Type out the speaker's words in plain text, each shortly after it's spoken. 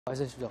不好意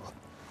思，徐总，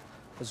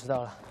我知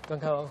道了。刚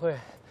开完会，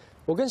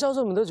我跟销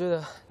售们都觉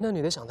得那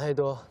女的想太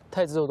多，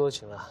太自作多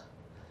情了。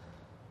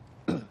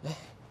哎，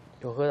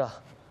有喝的。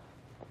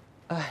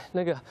哎，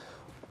那个，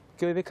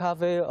给我一杯咖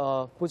啡，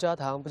不加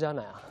糖，不加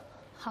奶啊。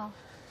好。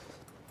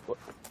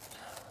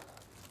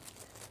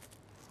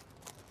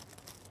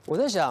我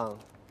在想，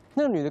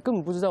那个女的根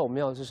本不知道我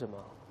们要的是什么。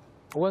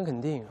我敢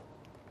肯定，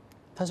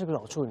她是个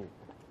老处女，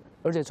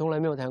而且从来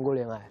没有谈过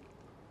恋爱。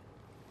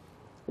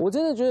我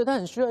真的觉得她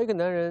很需要一个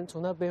男人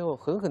从她背后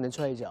狠狠地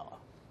踹一脚啊！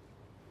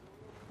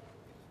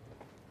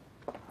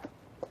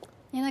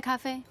您的咖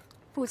啡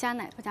不加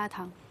奶，不加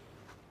糖。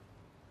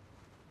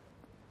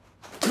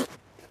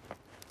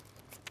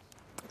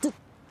这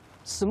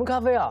什么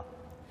咖啡啊？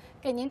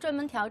给您专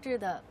门调制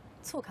的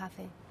醋咖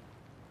啡。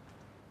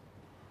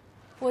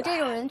我这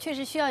种人确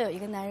实需要有一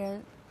个男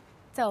人，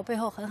在我背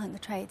后狠狠地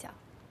踹一脚，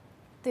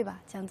对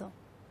吧，江总？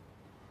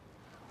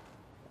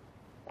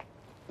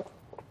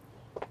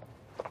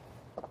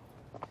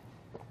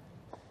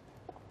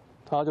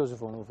她就是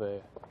冯路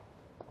飞。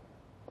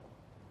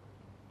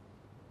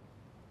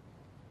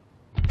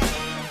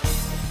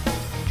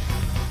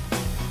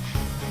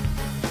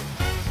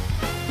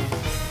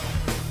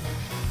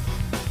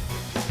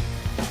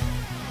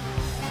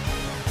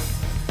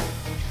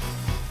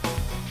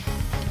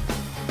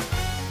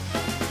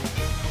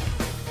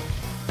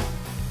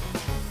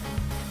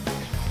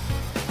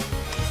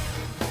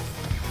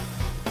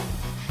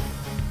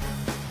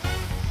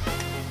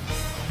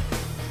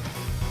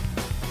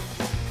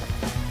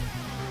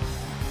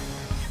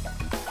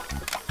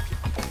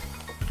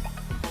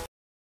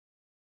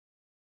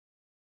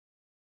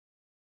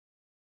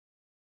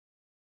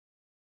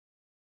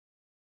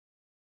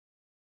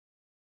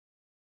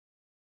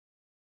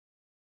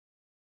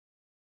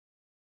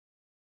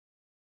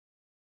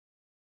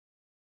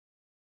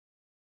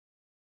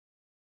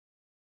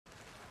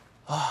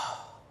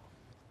啊，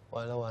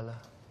完了完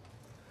了，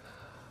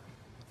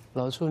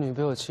老处女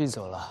被我气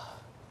走了。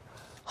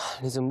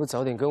你怎么不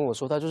早点跟我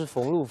说她就是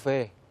冯路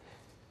飞？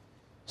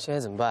现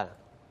在怎么办？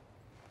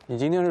你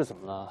今天是怎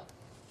么了？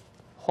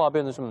话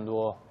变得这么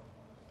多，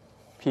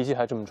脾气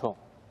还这么冲，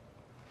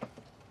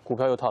股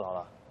票又套牢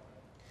了。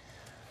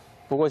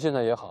不过现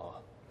在也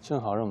好，正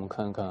好让我们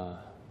看看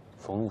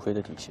冯路飞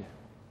的底线。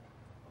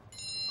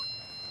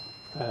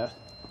哎，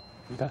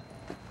你看，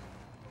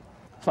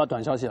发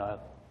短消息来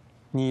了。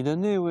你的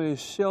那位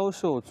销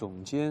售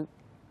总监，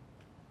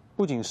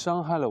不仅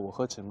伤害了我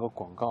和整个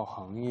广告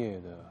行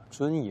业的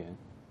尊严，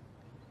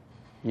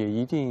也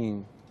一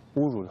定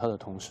侮辱了他的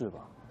同事吧？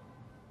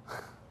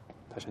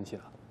他生气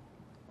了。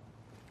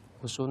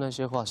我说那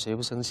些话，谁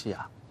不生气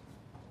啊？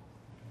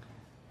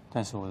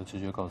但是我的直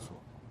觉告诉我，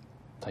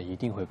他一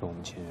定会跟我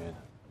们签约的。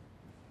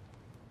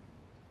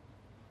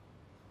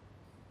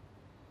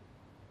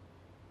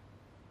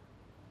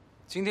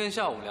今天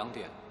下午2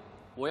点，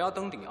我要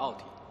登顶奥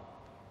体。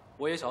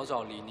我也找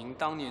找李宁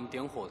当年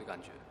点火的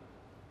感觉。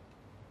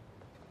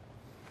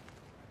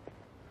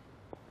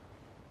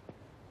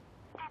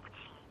对不起，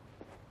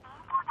您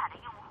拨打的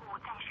用户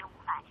暂时无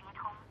法接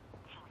通，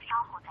请稍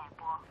后再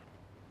拨。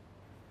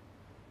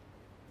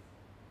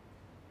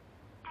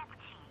对不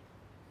起，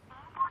您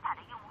拨打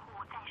的用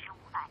户暂时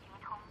无法接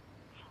通，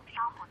请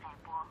稍后再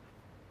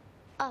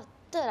拨。哦，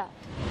对了，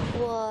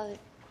我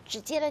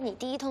只接了你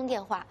第一通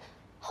电话，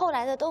后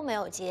来的都没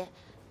有接，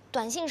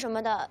短信什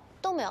么的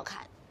都没有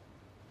看。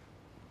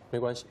没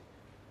关系，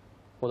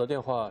我的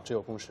电话只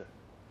有公事，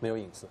没有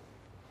隐私。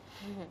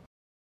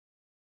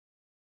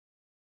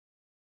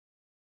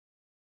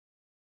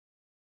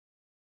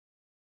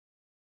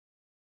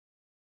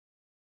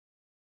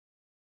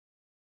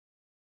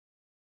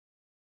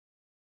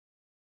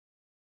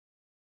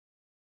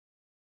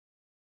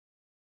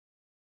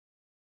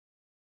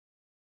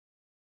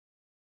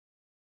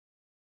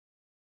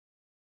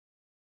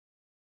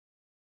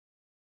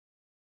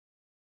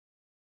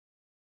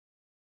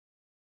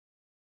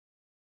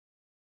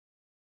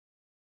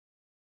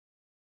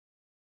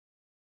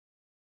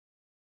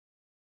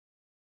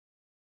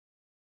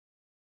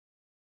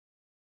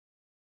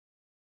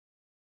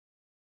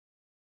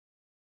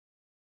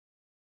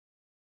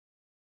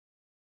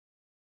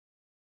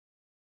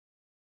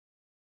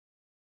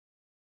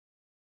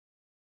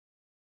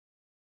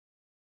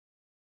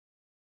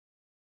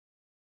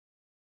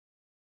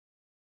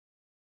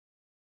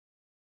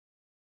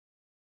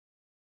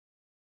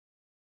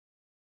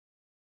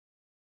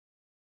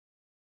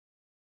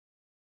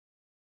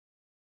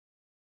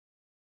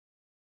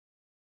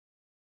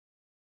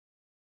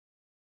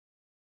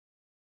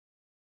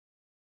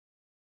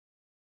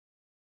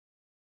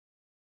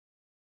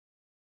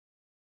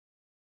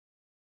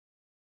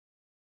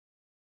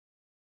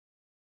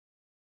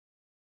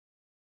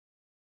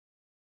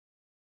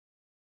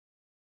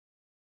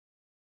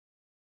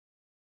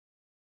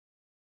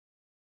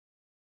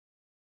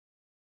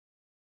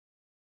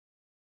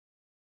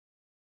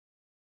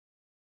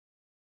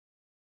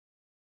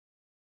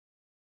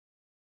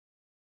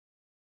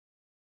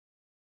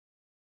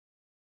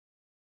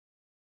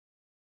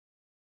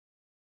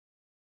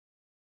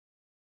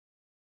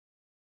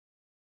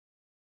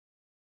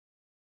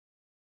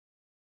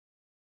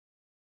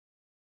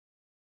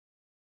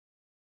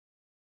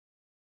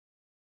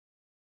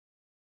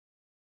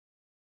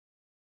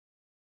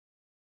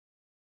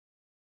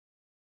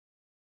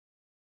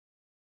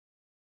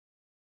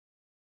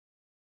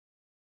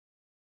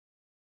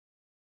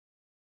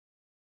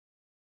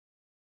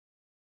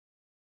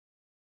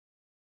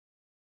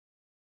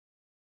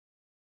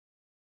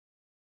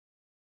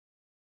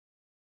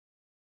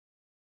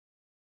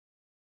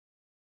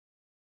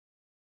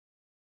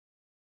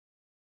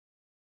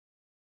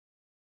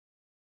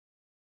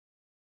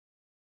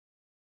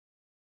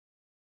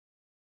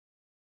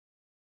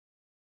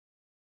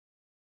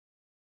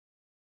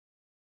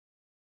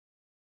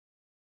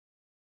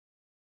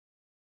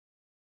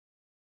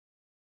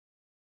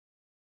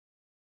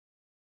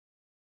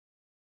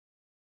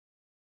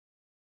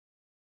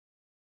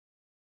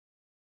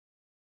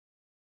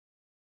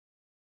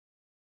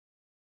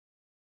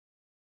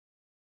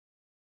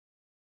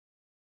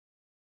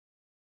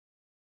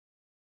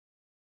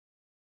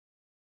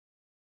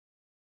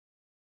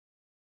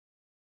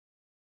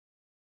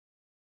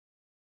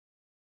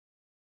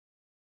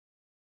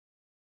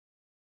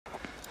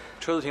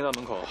车子停在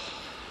门口，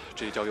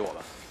这里交给我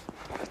了。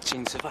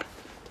请吃饭。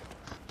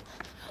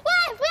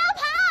喂，不要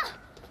跑！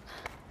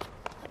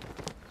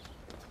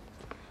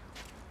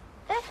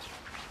哎，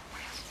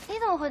你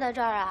怎么会在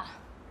这儿啊？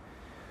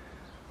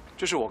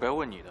这是我该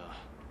问你的，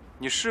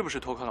你是不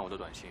是偷看了我的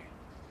短信？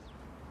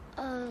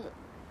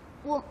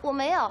我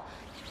没有，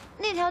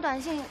那条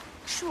短信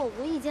是我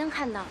无意间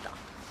看到的。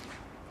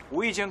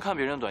无意间看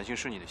别人的短信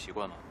是你的习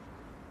惯吗？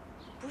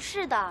不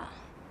是的。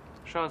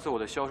上次我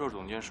的销售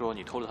总监说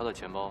你偷了他的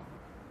钱包，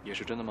也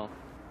是真的吗？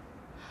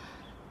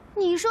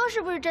你说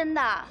是不是真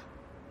的？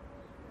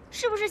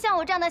是不是像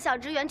我这样的小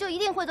职员就一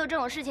定会做这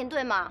种事情，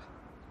对吗？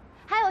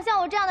还有像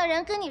我这样的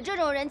人跟你这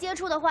种人接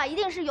触的话，一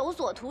定是有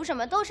所图什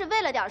么，都是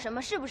为了点什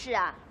么，是不是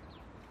啊？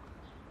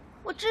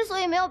我之所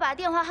以没有把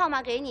电话号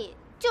码给你，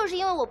就是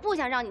因为我不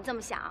想让你这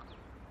么想。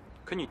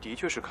可你的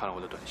确是看了我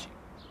的短信。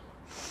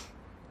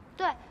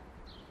对，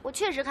我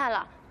确实看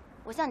了，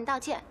我向你道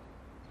歉。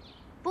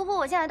不过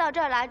我现在到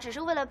这儿来，只是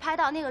为了拍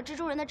到那个蜘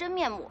蛛人的真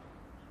面目，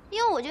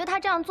因为我觉得他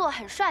这样做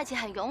很帅气、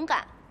很勇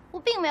敢，我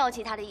并没有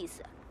其他的意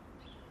思。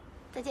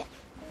再见。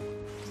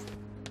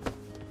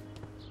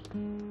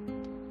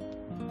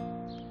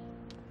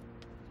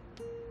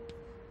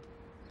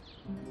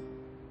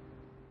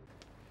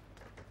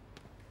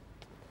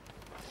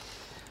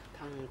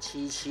汤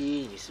七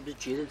七，你是不是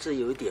觉得这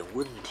有一点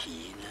问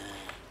题呢？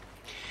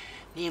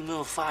你有没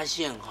有发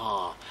现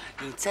哈？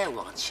你再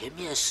往前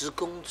面10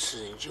公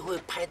尺，你就会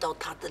拍到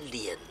他的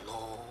脸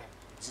哦，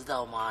知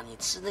道吗？你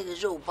吃那个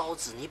肉包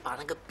子，你把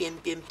那个边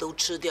边都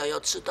吃掉，要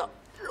吃到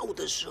肉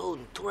的时候，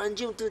你突然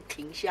就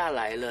停下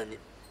来了，你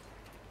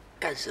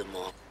干什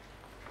么？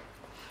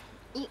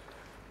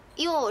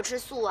因为我吃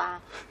素啊。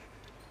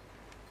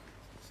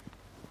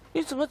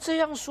你怎么这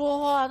样说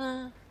话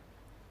呢？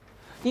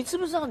你知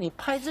不知道你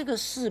拍这个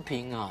视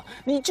频啊，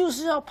你就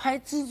是要拍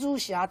蜘蛛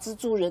侠、蜘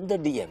蛛人的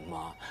脸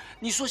吗？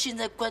你说现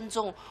在观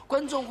众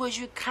会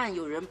去看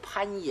有人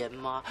攀岩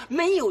吗？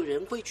没有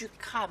人会去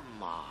看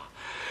嘛。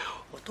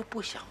我都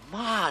不想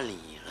骂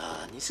你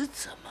了，你是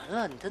怎么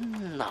了？你的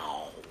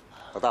脑……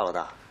老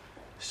大，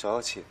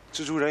消气，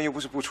蜘蛛人又不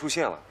是不出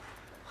现了，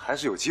还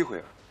是有机会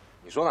的，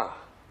你说呢？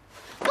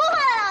不会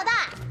了，老大。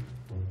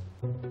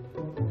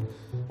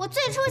我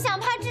最初想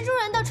拍蜘蛛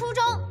人的初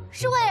衷，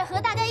是为了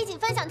和大家一起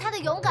分享他的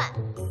勇敢。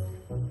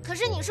可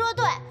是你说的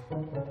对，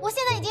我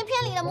现在已经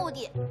偏离了目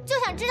的，就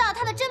想知道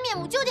他的真面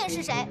目究竟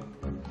是谁。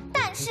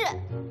但是，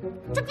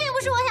这并不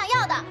是我想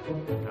要的。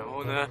然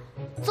后呢？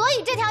所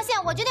以这条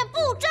线我决定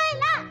不追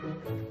了。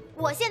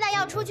我现在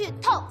要出去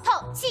透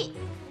透气。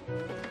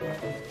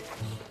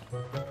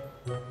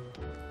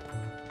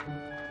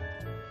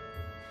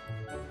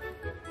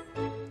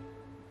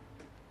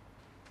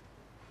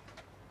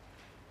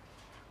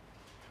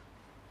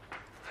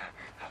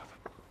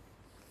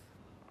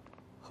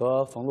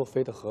和冯路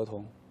飞的合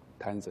同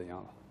谈怎样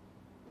了？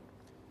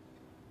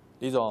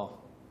李总，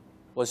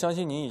我相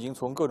信您已经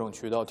从各种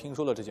渠道听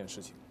说了这件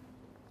事情。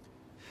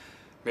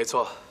没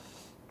错。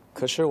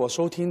可是我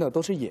收听的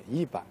都是演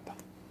绎版的，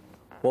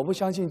我不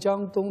相信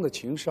江东的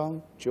情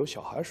商只有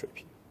小孩水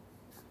平，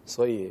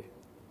所以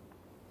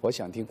我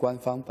想听官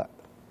方版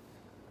的。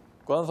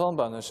官方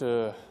版的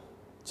是，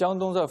江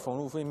东在冯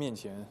路飞面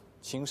前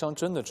情商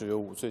真的只有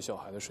5岁小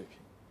孩的水平。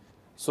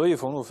所以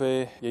冯路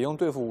飞也用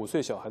对付5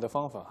岁小孩的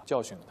方法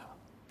教训了他。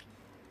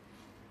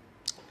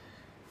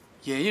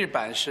演绎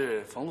版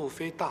是冯路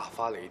飞大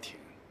发雷霆，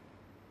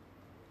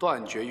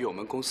断绝与我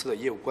们公司的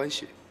业务关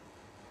系。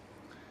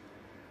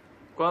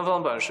官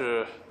方版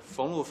是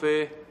冯路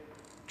飞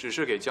只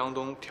是给江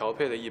东调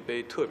配了一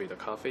杯特别的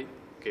咖啡，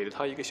给了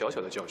他一个小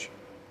小的教训，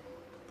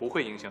不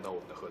会影响到我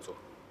们的合作。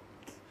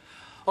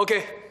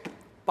OK，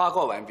 八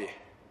卦完毕。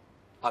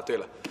啊，对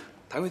了，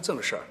谈回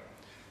正事儿。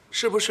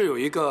是不是有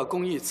一个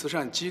公益慈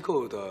善机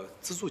构的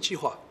资助计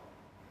划？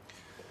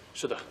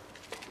是的，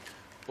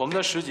我们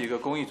的10几个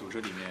公益组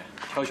织里面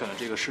挑选了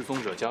这个失踪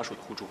者家属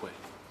的互助会。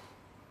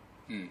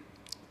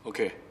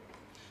OK，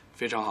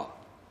 非常好。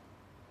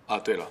啊，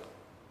对了，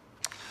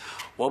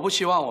我不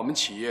希望我们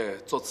企业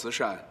做慈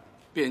善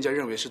被人家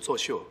认为是作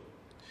秀，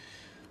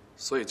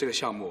所以这个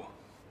项目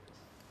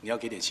你要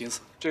给点心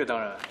思。这个当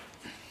然，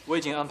我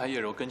已经安排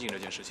叶柔跟进这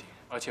件事情，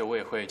而且我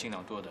也会尽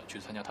量多的去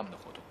参加他们的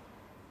活动。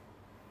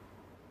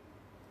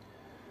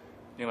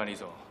另外，李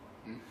总，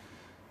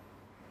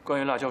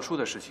关于辣椒叔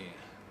的事情，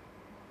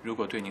如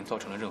果对您造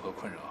成了任何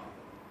困扰，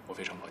我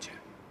非常抱歉。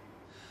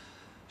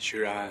徐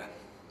然，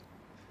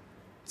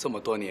这么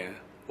多年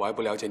我还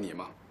不了解你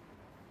吗？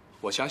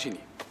我相信你。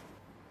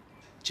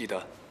记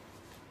得，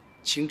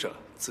清者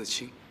自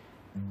清。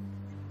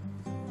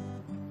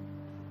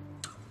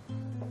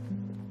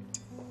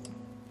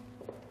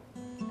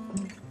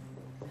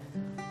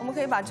我们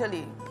可以把这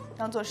里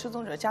当做失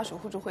踪者家属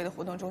互助会的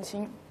活动中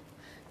心。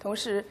同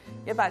时，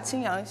也把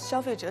青阳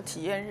消费者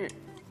体验日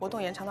活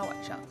动延长到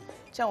晚上，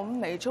这样我们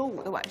每周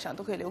5的晚上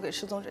都可以留给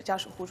失踪者家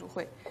属互助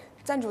会，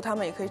赞助他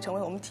们也可以成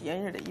为我们体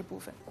验日的一部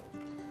分。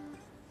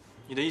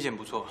你的意见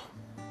不错，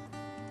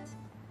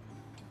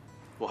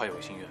我还有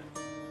个心愿，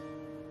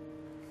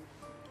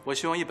我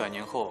希望100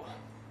年后，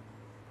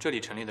这里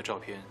陈列的照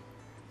片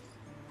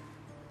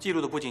记录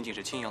的不仅仅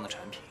是青阳的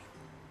产品，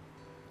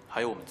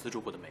还有我们资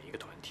助过的每一个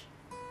团体。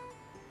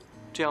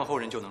这样后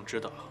人就能知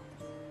道，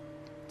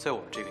在我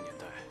们这个年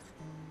代，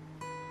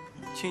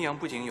青阳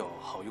不仅有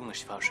好用的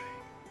洗发水，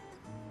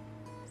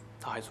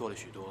他还做了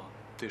许多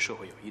对社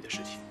会有益的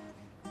事情。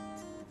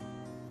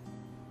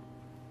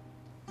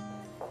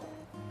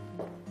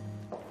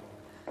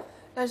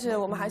但是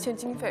我们还欠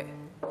经费。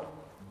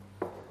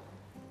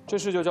这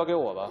事就交给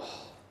我吧。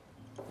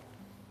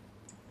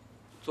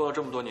做了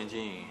这么多年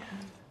经营，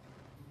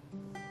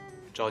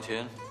找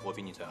钱我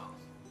比你在行。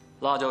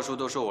辣椒叔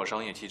都说我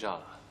商业欺诈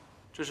了，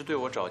这是对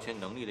我找钱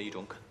能力的一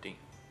种肯定。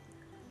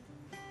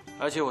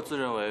而且我自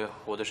认为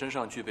我的身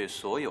上具备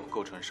所有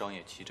构成商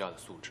业欺诈的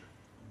素质，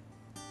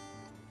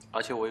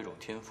而且我有一种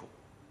天赋，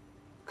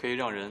可以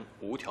让人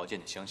无条件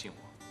的相信我。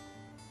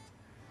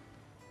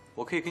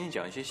我可以跟你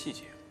讲一些细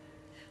节。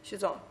徐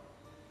总，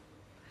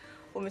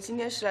我们今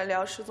天是来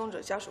聊失踪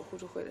者家属互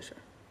助会的事儿。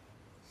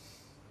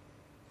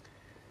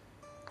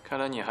看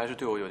来你还是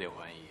对我有点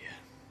怀疑。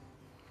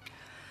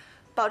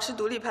保持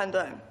独立判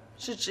断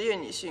是职业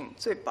女性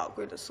最宝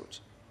贵的素质。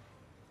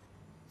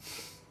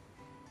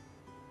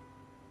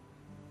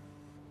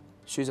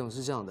徐总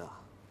是这样的，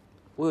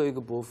我有一个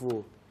伯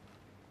父，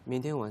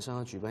明天晚上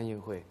要举办宴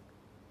会，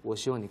我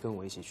希望你跟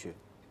我一起去。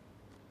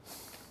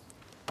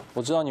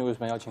我知道你为什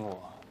么邀请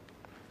我，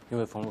因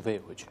为冯璐菲也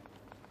会去。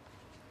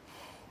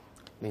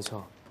没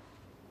错，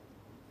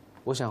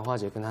我想化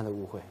解跟他的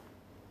误会。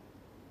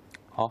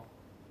好，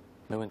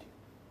没问题。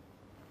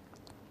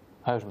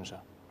还有什么事？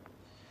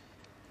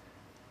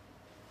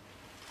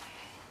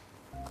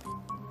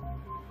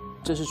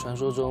这是传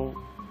说中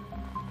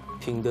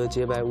品德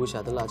洁白无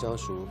瑕的辣椒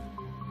叔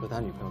和他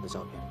女朋友的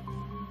照片。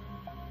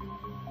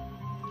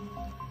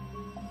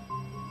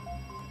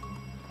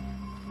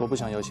我不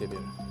想要挟别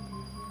人。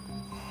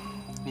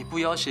你不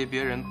要挟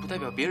别人，不代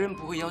表别人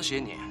不会要挟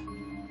你。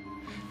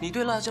你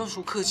对辣椒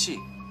叔客气，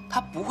他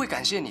不会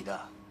感谢你的，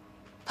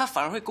他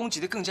反而会攻击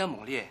得更加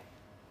猛烈。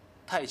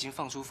他已经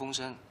放出风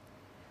声，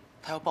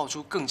他要爆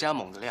出更加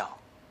猛的料。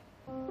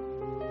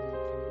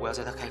我要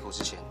在他开口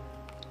之前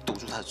堵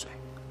住他的嘴。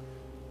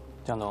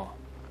江东，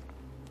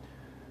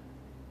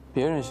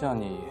别人向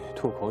你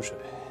吐口水，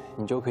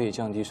你就可以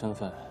降低身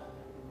份，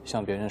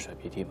向别人甩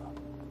鼻涕吗？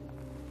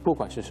不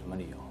管是什么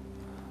理由，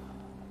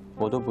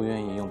我都不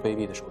愿意用卑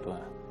鄙的手段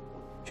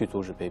去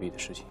阻止卑鄙的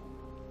事情。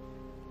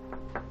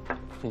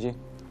请进。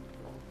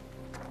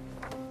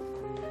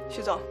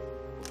徐总，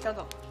江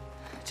总，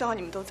正好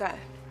你们都在，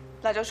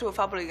辣椒叔又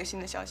发布了一个新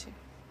的消息，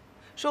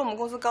说我们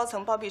公司高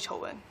层包庇丑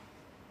闻，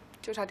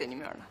就差点你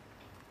名了。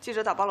记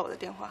者打爆了我的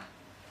电话，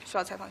需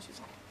要采访徐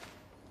总。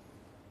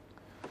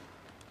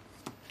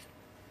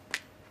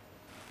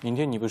明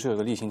天你不是有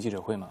个例行记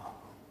者会吗？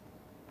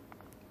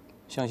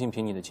相信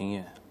凭你的经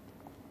验，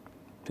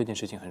这件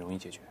事情很容易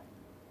解决。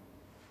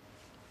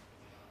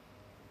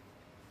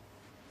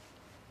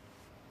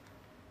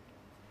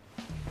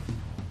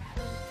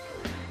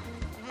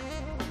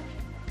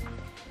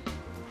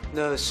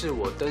那是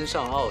我登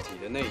上奥体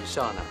的那一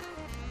刹那。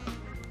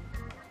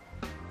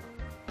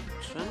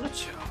真的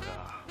假的？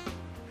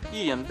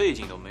一点背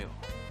景都没有。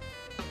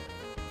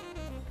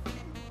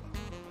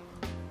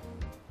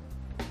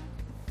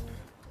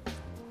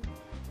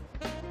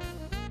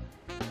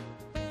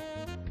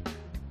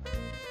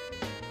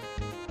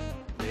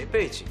没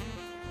背景？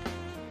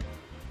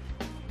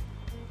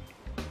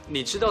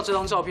你知道这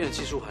张照片的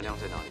技术含量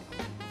在哪里吗？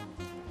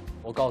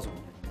我告诉你。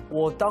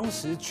我当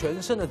时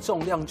全身的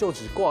重量就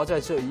只挂在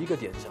这一个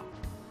点上，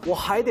我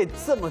还得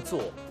这么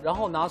做，然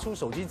后拿出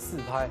手机自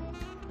拍，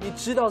你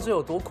知道这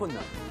有多困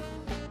难？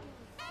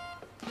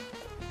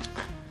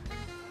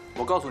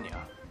我告诉你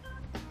啊，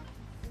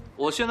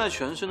我现在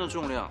全身的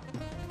重量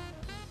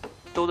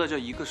都在这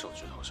一个手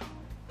指头上，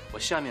我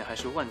下面还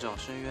是万丈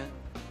深渊，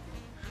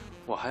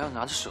我还要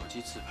拿着手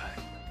机自拍。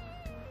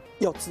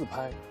要自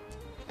拍？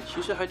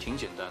其实还挺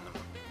简单的嘛。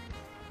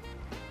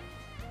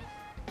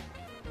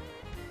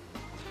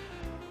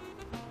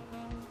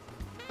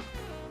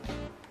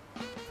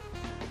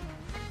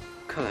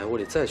看来我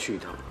得再去一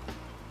趟了。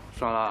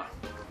算了，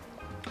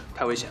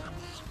太危险了。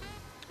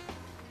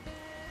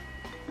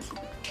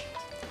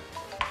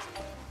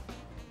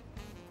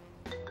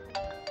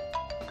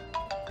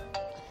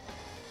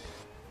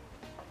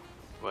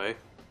喂。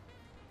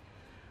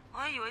我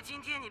还以为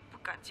今天你不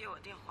敢接我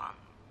电话呢。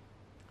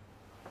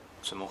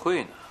怎么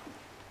会呢？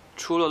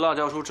出了辣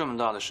椒叔这么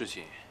大的事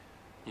情，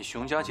你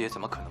熊家姐怎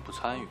么可能不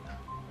参与呢？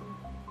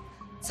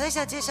猜一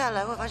下接下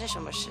来会发生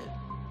什么事？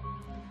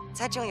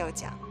猜中有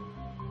奖。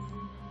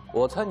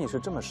我猜你是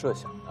这么设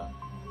想的，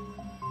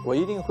我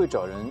一定会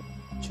找人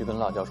去跟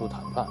辣椒叔谈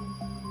判，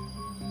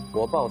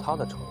我报他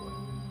的丑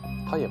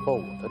闻，他也报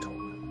我的丑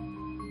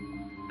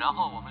闻，然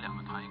后我们两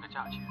个谈一个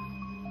价钱，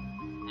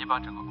你把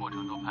整个过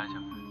程都拍下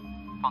来，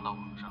放到网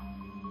上，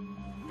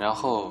然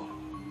后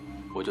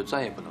我就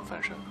再也不能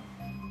翻身了。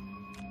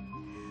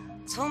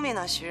聪明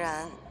啊，徐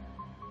然。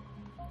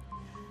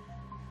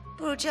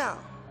不如这样，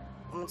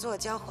我们做个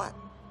交换。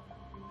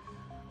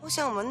我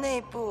想我们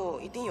内部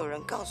一定有人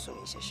告诉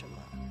你些什么。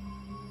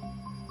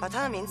把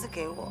他的名字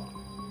给我，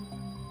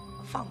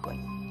我放过你。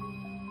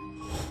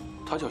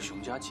他叫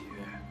熊家杰。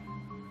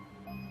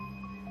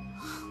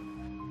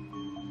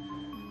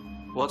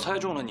我猜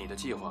中了你的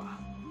计划，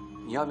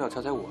你要不要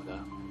猜猜我的？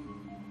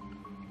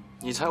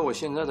你猜我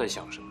现在在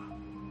想什么？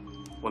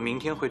我明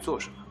天会做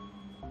什么？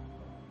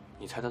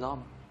你猜得到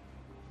吗？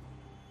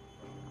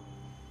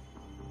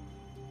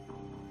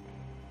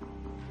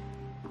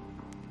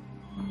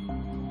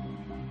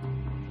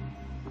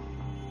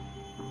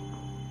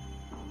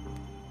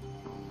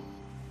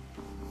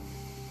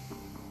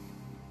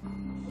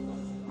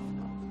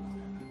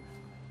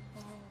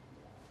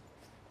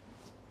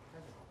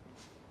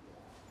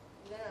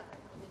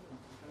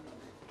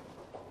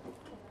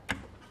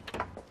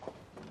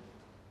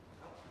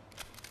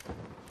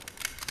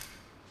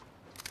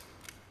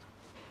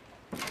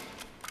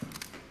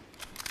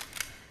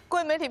各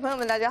位媒体朋友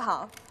们，大家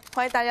好！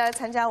欢迎大家来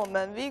参加我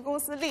们 V 公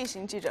司例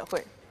行记者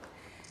会。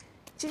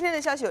今天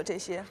的消息有这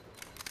些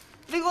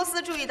：V 公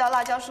司注意到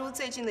辣椒叔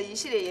最近的一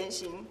系列言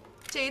行，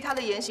鉴于他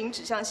的言行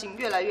指向性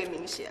越来越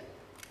明显，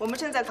我们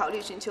正在考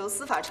虑寻求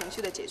司法程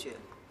序的解决。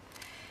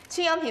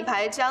青阳品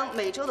牌将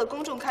每周的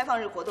公众开放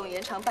日活动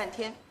延长半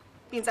天，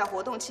并在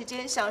活动期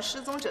间向失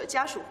踪者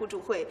家属互助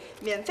会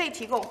免费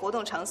提供活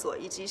动场所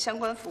以及相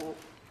关服务。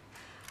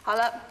好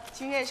了，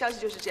今天的消息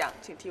就是这样，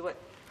请提问。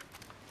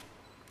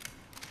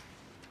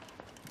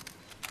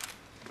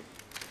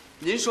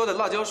您说的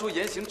辣椒叔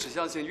言行指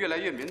向性越来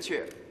越明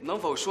确，能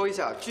否说一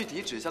下具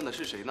体指向的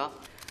是谁呢？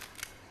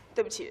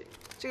对不起，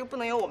这个不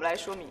能由我们来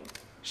说明。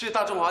是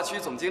大中华区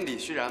总经理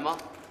徐然吗？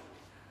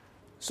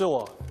是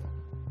我。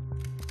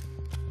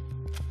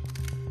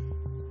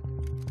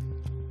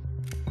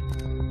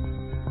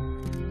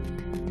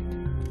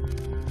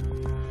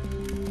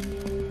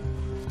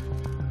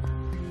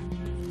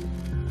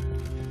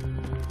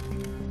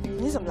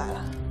你怎么来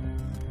了？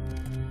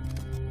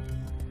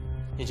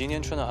你今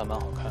天穿的还蛮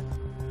好看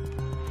的。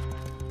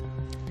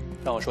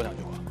让我说两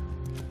句话。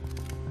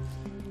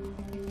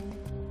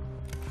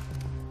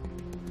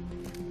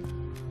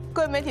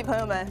各位媒体朋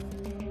友们，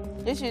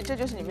也许这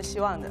就是你们希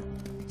望的。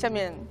下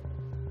面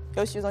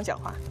由徐总讲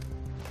话。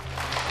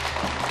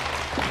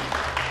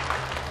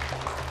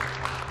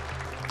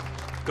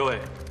各位，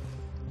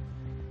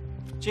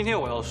今天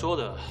我要说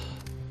的，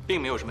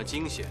并没有什么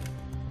惊险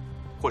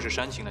或是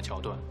煽情的桥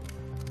段，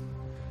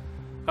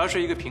而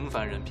是一个平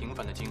凡人平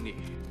凡的经历。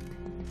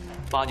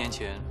8年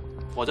前，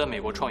我在美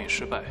国创业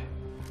失败。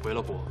回了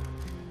国，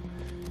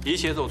一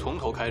切都从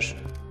头开始。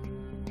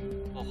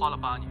我花了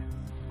8年，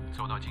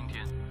走到今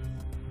天，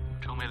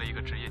成为了一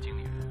个职业经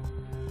理人。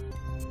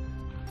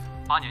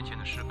8年前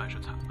的失败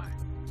是惨败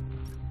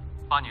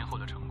，8年后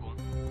的成功，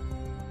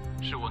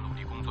是我努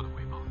力工作的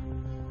回报。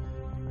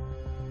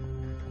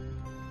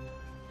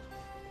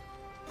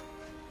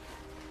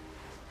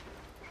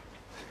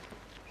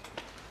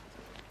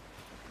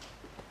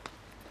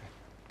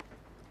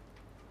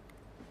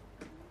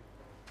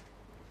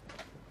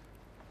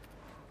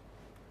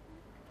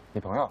你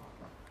朋友？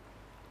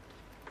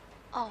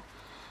哦，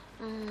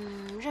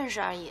认识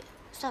而已，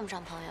算不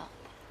上朋友。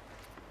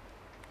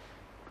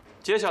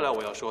接下来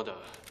我要说的，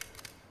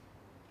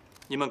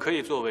你们可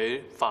以作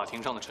为法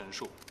庭上的陈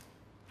述，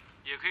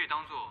也可以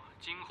当做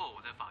今后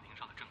我在法庭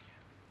上的证言。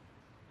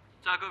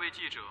在各位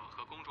记者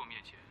和公众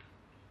面前，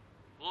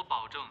我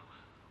保证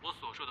我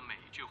所说的每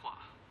一句话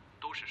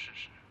都是事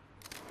实。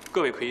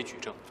各位可以举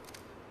证，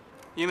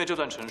因为这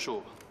段陈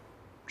述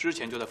之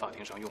前就在法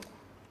庭上用过。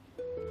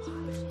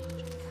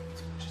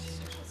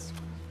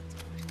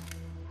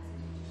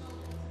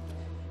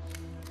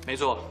没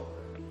错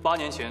，8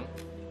年前，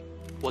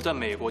我在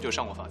美国就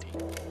上过法庭，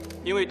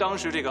因为当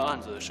时这个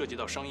案子涉及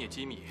到商业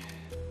机密，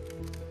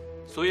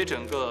所以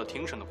整个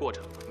庭审的过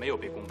程没有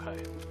被公开。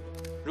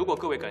如果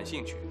各位感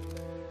兴趣，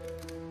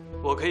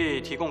我可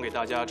以提供给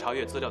大家查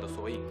阅资料的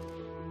索引：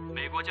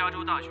美国加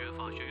州大学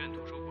法学院图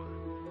书馆、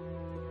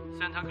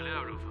Santa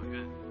Clara 法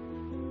院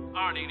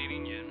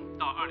，2000年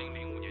到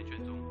2005年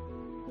卷宗。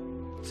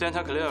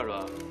Santa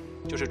Clara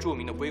就是著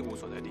名的硅谷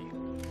所在地。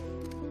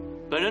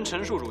本人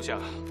陈述如下。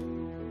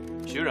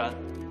徐然，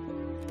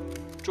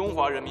中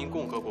华人民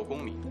共和国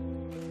公民，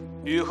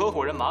与合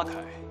伙人马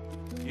凯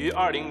于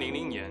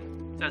2000年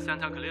在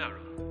Santa Clara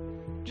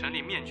成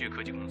立面具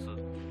科技公司。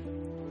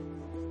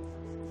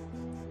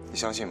你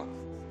相信吗？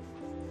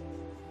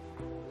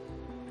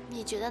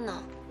你觉得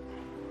呢？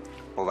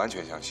我完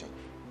全相信。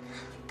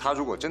他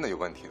如果真的有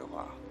问题的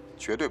话，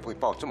绝对不会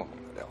爆这么猛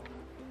的料。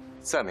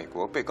在美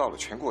国被告的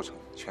全过程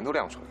全都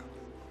亮出来了。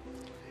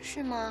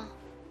是吗？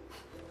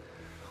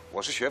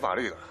我是学法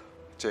律的。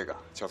这个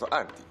叫做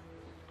案底，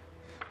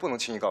不能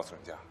轻易告诉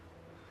人家，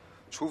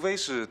除非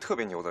是特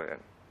别牛的人，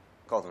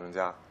告诉人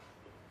家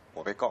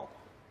我被告过。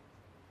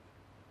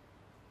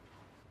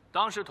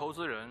当时投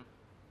资人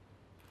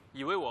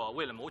以为我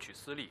为了谋取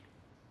私利，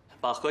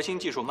把核心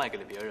技术卖给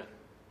了别人，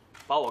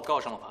把我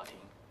告上了法庭。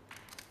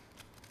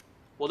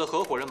我的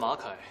合伙人马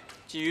凯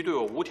基于对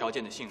我无条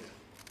件的信任，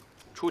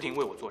出庭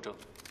为我作证。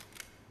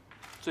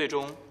最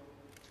终，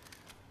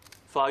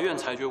法院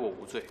裁决我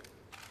无罪。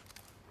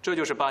这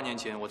就是8年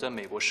前我在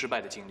美国失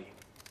败的经历。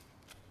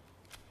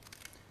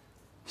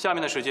下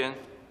面的时间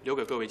留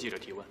给各位记者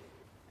提问。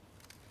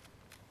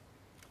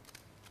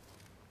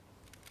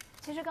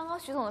其实刚刚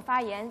徐总的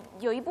发言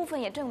有一部分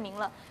也证明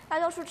了辣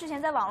椒叔之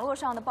前在网络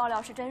上的爆料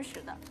是真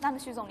实的。那么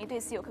徐总，您对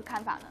此有何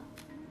看法呢？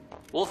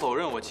我否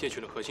认我窃取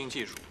了核心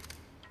技术，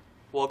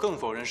我更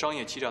否认商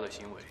业欺诈的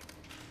行为。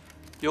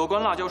有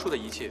关辣椒叔的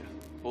一切，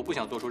我不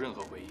想做出任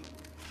何回应。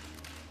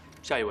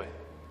下一位。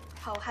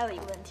好，我还有一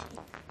个问题。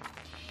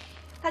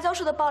辣椒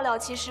叔的爆料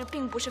其实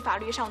并不是法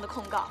律上的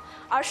控告，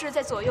而是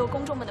在左右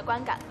公众们的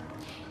观感。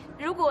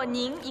如果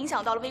您影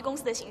响到了微公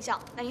司的形象，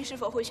那您是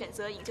否会选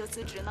择引咎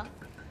辞职呢？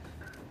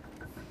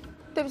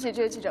对不起，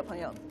这位记者朋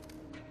友，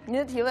您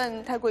的提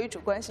问太过于主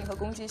观性和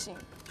攻击性，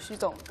徐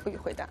总不予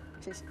回答，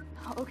谢谢。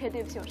好 ，OK，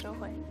 对不起，我收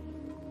回。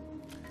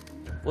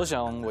我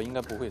想我应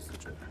该不会辞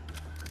职，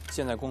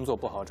现在工作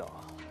不好找，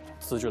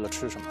辞职了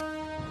吃什么？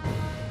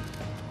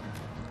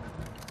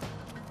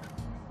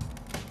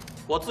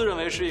我自认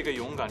为是一个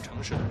勇敢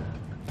诚实的人，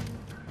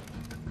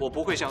我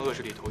不会向恶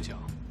势力投降，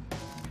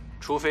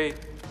除非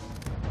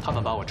他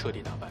们把我彻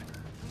底打败。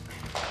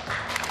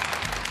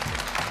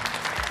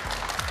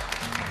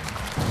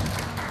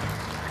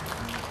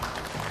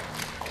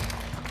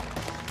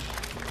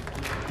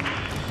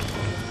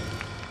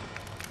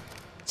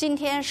今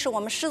天是我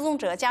们失踪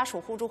者家属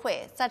互助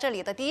会在这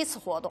里的第一次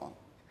活动，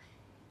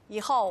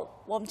以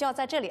后我们就要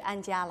在这里安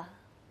家了，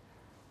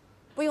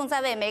不用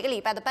再为每个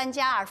礼拜的搬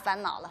家而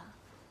烦恼了。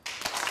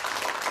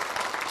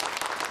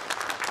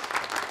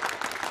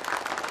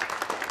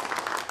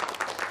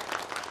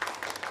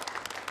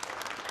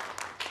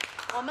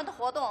我们的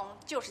活动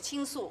就是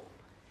倾诉，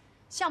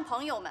向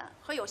朋友们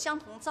和有相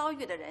同遭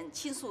遇的人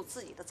倾诉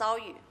自己的遭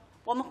遇。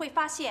我们会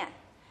发现，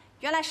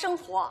原来生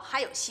活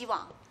还有希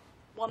望。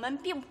我们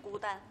并不孤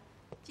单。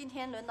今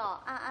天轮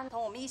到安安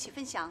同我们一起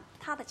分享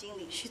她的经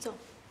历。徐总，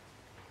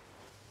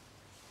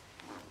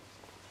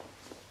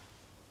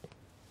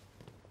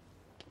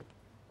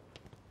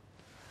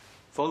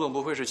冯总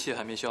不会是气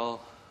还没消，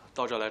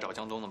到这儿来找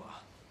江东的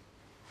吧？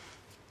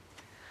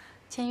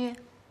签约。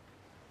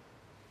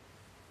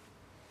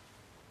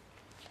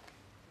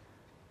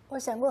我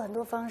想过很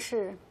多方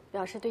式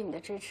表示对你的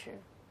支持，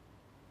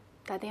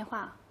打电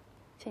话，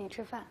请你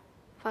吃饭，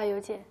发邮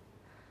件，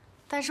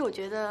但是我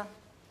觉得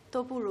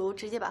都不如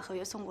直接把合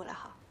约送过来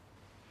好。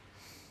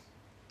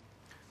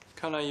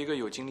看来一个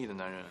有经历的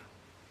男人，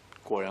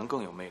果然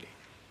更有魅力。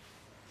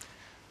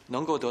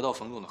能够得到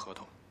冯总的合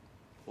同，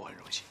我很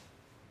荣幸。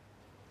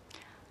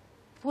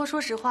不过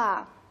说实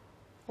话，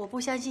我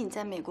不相信你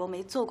在美国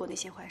没做过那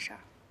些坏事儿，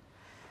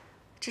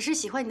只是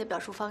喜欢你的表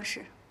述方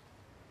式。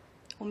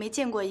我没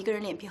见过一个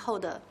人脸皮厚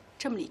的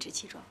这么理直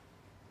气壮，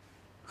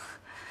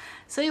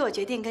所以我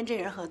决定跟这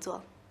人合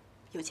作，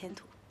有前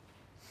途。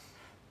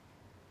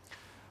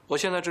我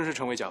现在正式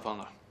成为甲方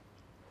了，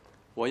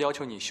我要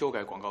求你修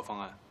改广告方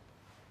案。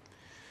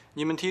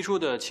你们提出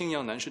的青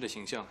阳男士的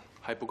形象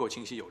还不够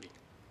清晰有力，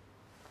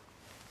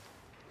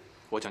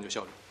我讲究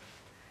效率。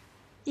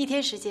1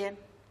天时间，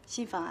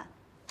新方案。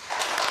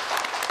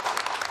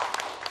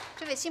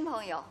这位新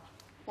朋友，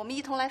我们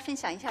一同来分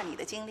享一下你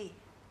的经历。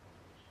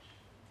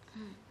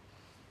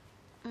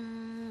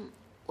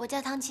我叫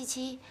汤七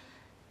七，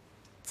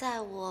在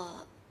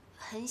我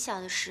很小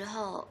的时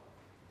候，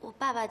我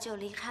爸爸就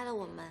离开了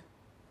我们。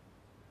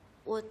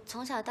我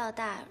从小到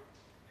大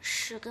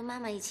是跟妈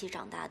妈一起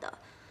长大的，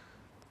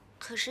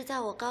可是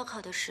在我高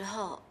考的时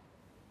候，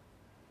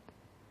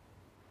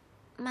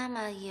妈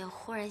妈也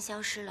忽然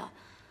消失了，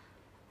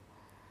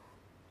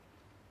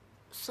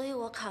所以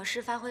我考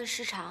试发挥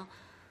失常，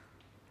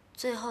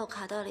最后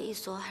考到了一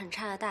所很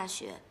差的大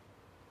学。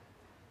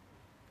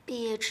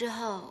毕业之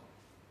后，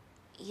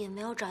也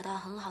没有找到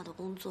很好的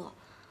工作，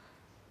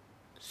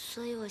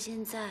所以我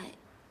现在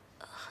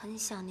很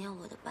想念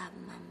我的爸爸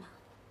妈妈。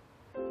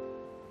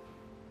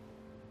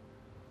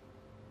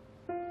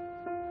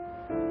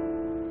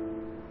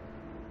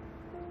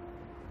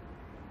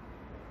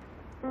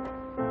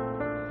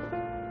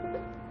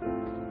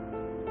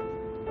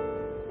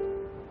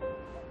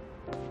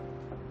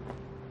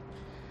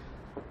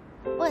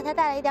我给他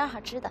带了一点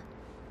好吃的。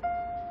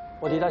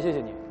我替他谢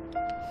谢你。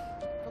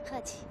不客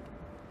气。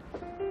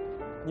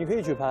你可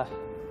以去拍，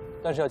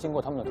但是要经过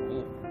他们的同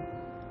意。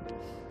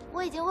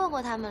我已经问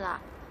过他们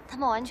了，他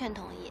们完全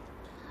同意。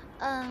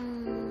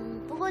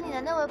不过你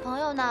的那位朋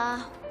友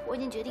呢？我已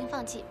经决定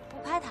放弃，不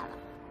拍他了。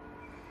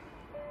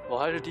我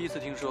还是第一次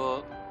听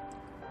说，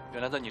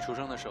原来在你出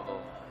生的时候，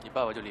你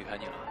爸爸就离开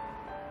你了。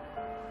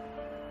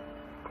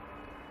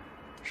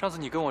上次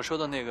你跟我说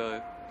的那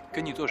个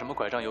跟你做什么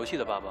拐杖游戏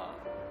的爸爸，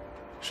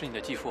是你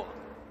的继父。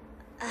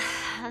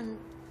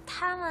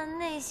他们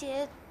那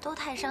些都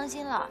太伤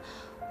心了。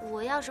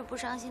我要是不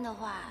伤心的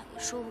话，也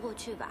说不过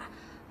去吧。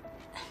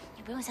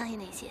你不用相信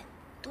那些，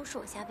都是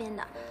我瞎编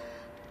的。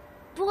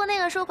不过那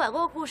个说拐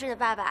过故事的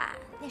爸爸，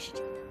那是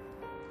真的。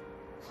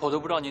我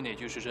都不知道你哪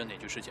句是真，哪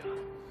句是假。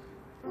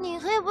你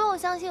可以不用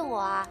相信我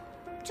啊，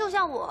就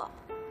像我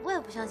也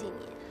不相信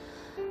你，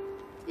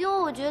因为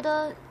我觉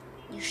得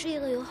你是一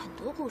个有很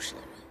多故事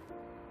的人。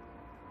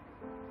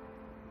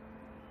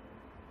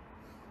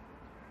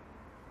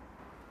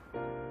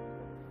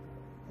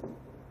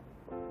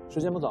时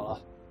间不早了，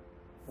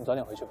你早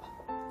点回去吧。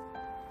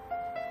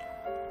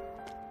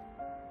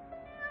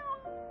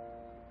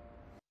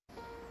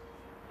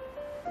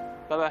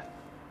拜拜。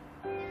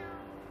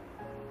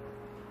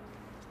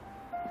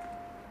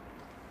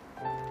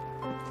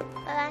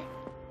拜拜。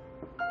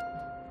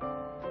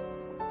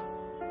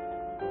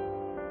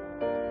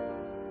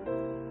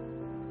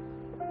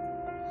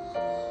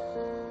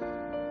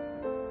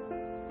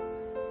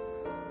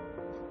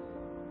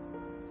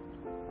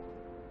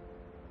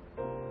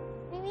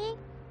咪咪。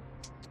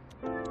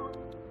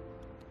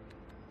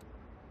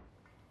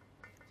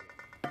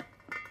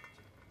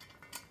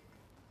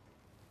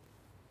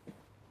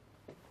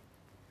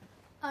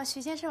徐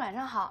先生晚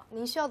上好，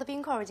您需要的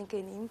冰块我已经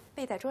给您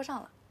备在桌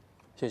上了。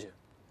谢谢。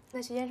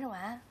那徐先生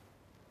晚安。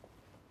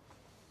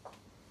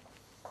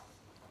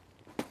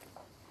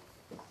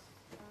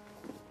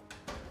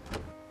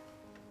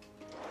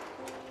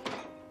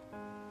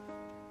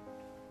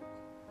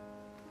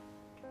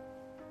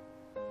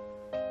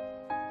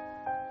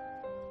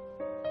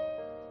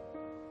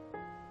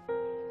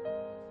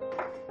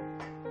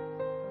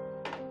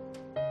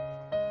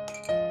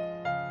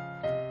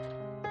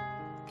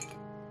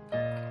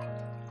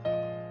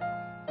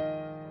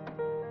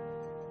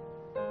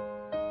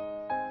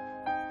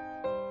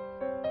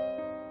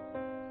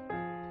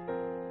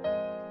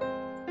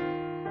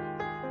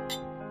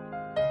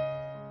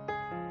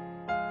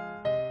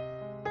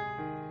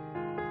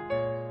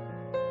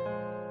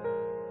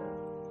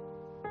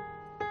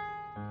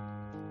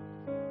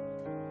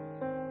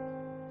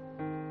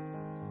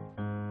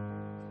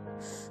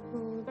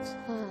蔬菜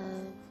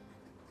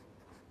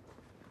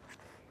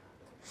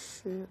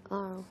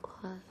12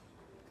块，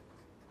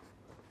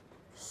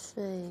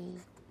水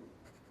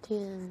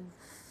电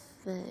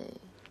费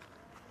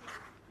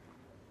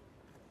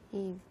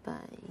112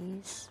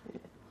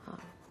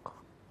块。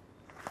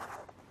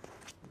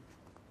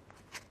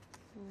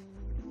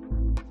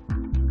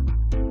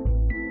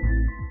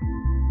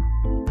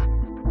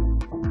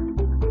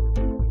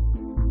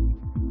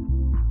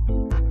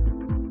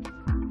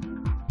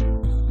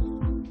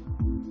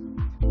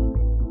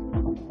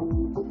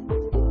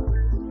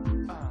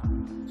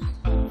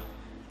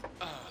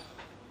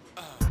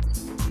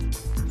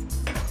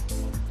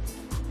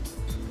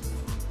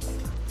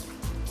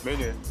美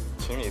女，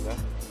请你的。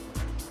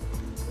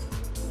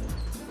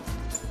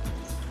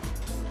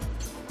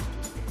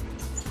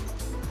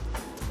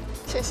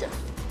谢谢。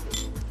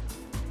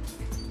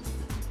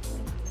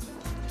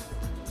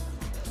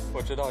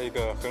我知道一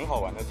个很好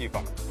玩的地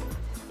方，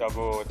要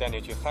不带你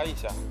去嗨一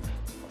下？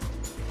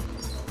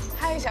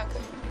嗨一下可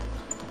以，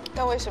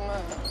但为什么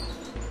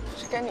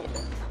是跟你的？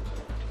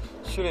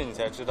去了你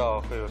才知道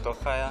会有多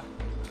嗨啊！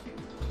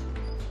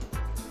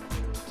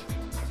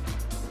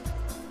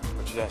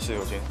我去下洗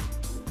手间。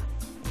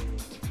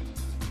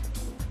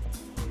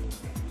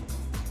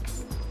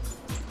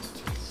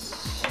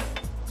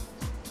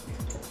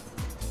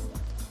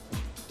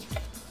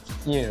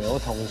叶柔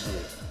同志，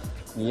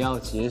你要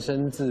洁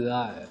身自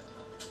爱。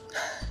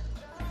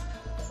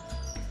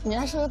你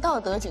还是个道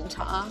德警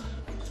察。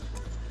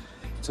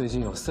最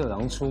近有色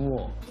狼出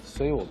没，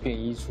所以我便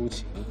衣出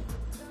勤。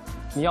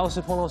你要是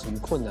碰到什么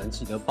困难，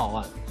记得报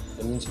案，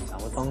人民警察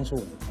会帮助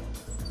你。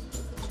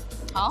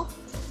好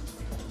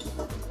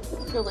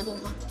，6个电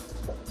话。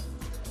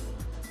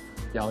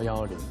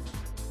110。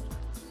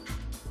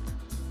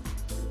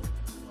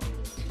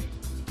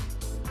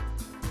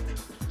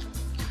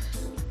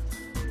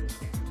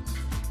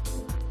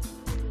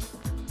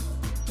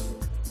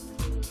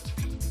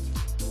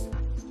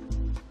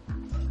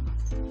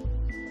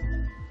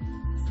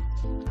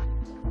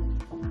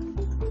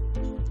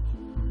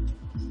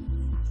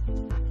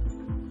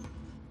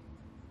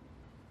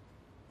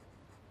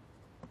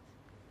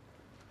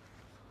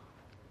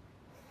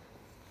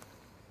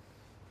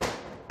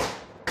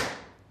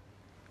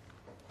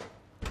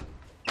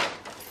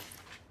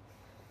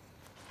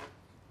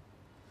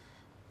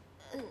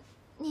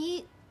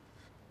你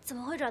怎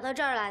么会找到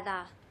这儿来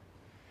的？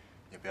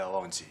你不要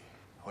忘记，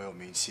我有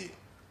名气，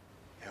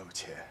也有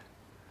钱，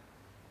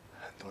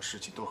很多事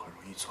情都很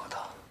容易做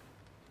到。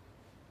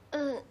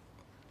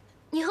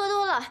你喝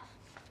多了，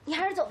你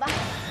还是走吧。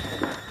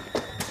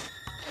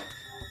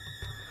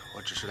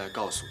我只是来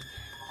告诉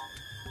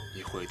你，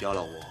你毁掉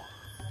了我，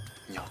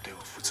你要对我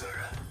负责任。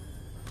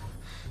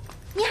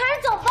你还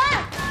是走吧。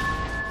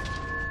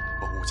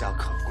我无家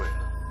可归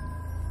了，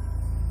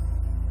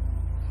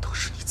都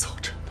是你造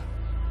成的。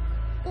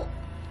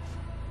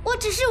我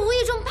只是无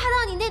意中拍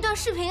到你那段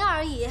视频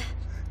而已。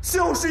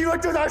就是因为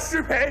这段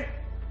视频，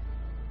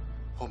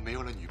我没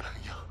有了女朋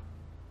友，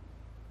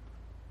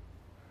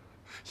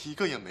一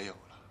个也没有了。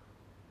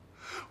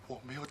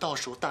我没有到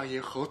手代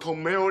言合同，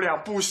没有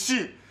2部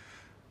戏，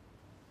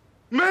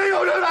没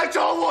有人来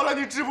找我了，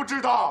你知不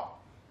知道？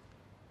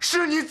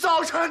是你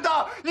造成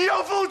的，你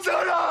要负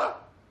责任。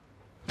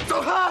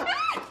走开！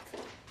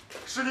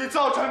是你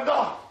造成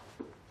的。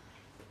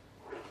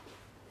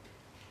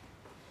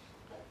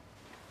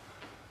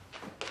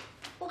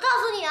我告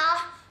诉你啊，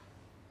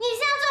你现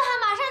在最好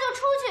马上就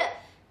出去，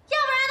要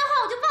不然的话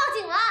我就报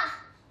警了。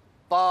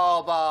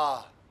抱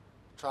吧，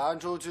传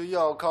出去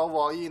有口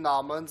我意哪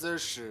门子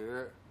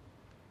使？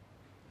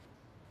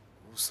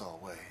无所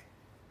谓，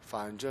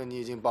反正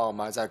你已经把我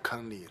埋在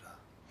坑里了。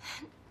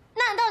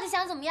那你到底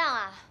想怎么样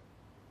啊？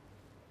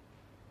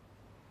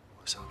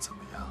我想怎么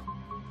样？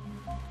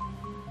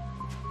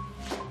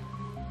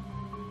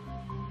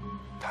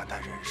谈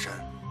谈人生、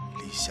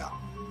理想，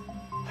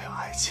还有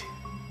爱情。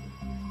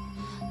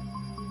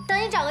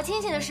等你找个清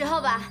醒的时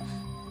候吧。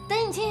等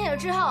你清醒了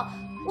之后，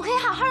我可以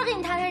好好的跟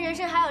你谈谈人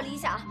生还有理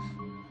想。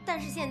但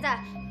是现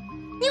在，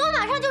你给我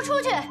马上就出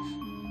去，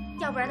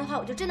要不然的话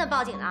我就真的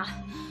报警了。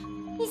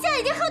你现在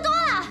已经喝多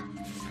了。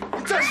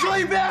你再说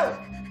一遍！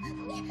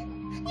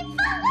你放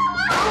开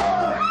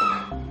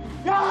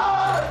我！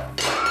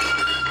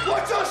我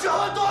就是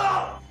喝多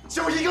了，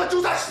就一个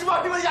住在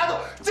18平的丫头，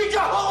竟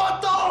敢和我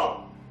斗！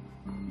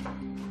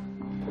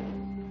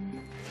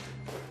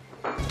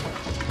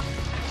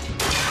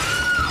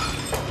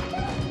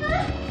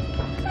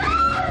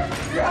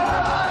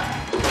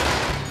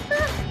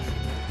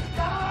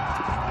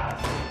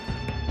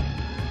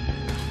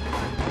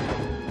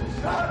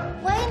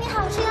喂，你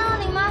好，是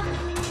120吗？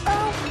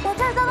我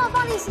这儿遭到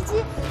暴力袭击，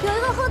有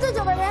一个喝醉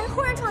酒的人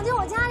忽然闯进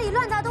我家里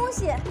乱砸东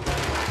西。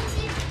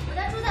我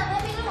家住在和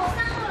平路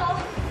3号楼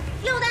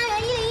6单元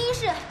101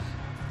室。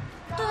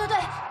对，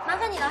麻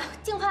烦你了，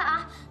尽快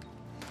啊！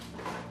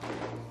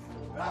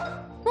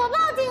我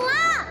报警了！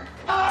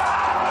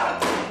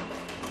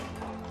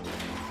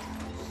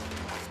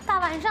大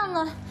晚上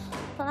的，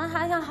本来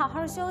还想好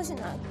好休息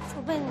呢，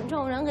就被你们这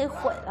种人给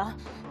毁了。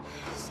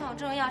像我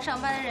这种要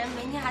上班的人，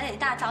明天还得一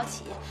大早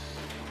起。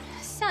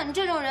像你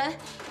这种人，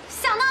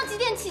想到几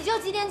点起就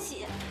几点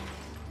起，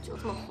就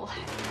这么祸害。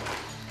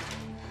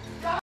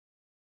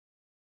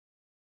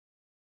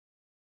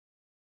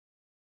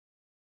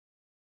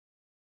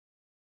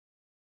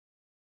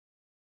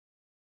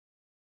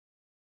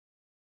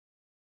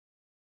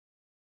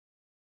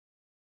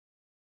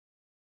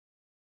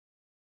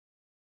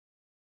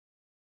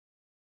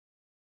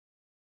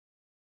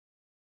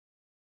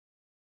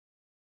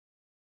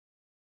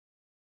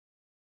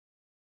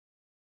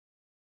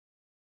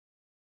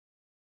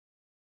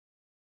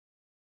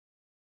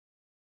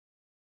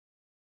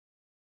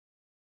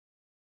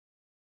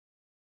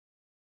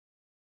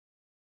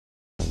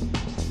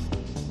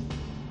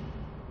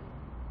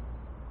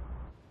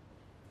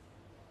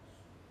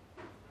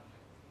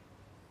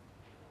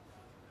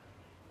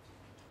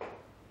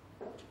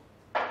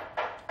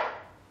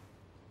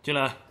进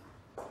来。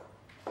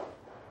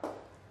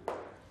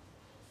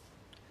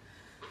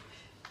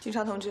警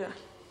察同志，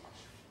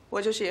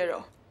我就是叶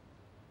柔。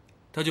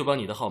他就把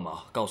你的号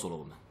码告诉了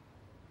我们，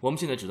我们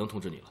现在只能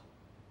通知你了。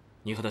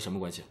你和他什么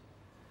关系？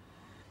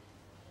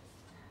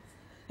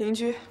邻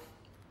居。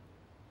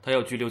他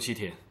要拘留7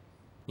天，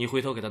你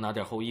回头给他拿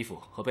点厚衣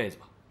服和被子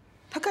吧。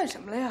他干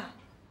什么了呀？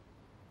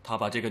他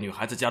把这个女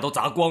孩子家都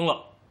砸光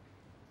了。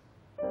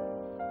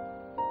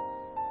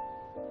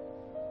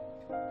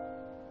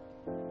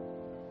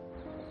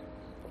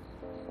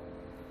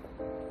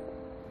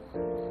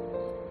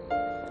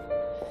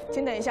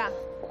请等一下。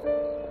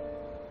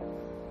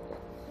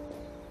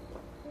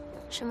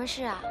什么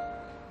事啊？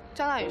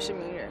张大宇是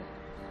名人，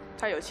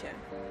他有钱，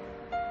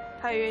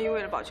他也愿意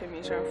为了保全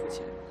名声而付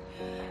钱，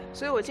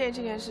所以我建议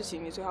这件事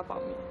情你最好保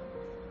密。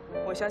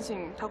我相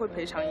信他会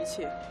赔偿一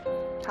切，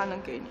他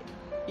能给你，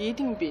一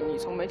定比你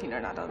从媒体那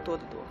儿拿到的多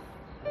得多。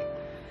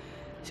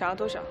想要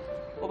多少，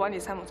我帮你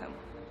参谋参谋。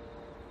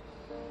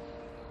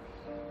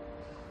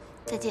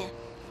再见。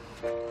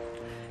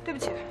对不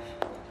起。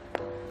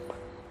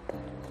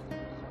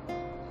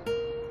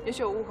也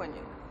许我误会你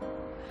了，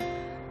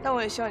但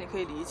我也希望你可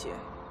以理解，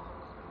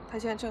他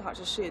现在正好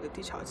是事业的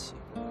低潮期，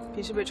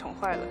平时被宠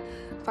坏了，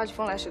发起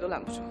疯来谁都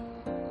拦不住。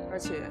而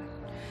且，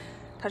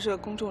他是个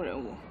公众人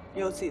物，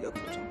也有自己的苦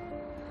衷。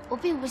我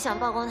并不想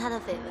曝光他的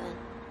绯闻。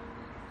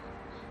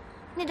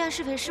那段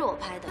视频是我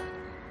拍的，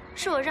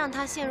是我让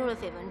他陷入了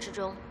绯闻之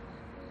中。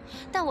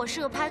但我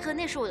是个拍客，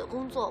那是我的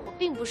工作，我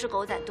并不是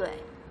狗仔队。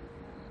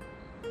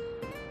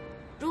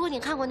如果你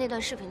看过那段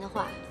视频的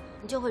话，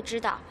你就会知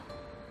道。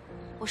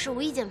我是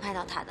无意间拍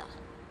到他的。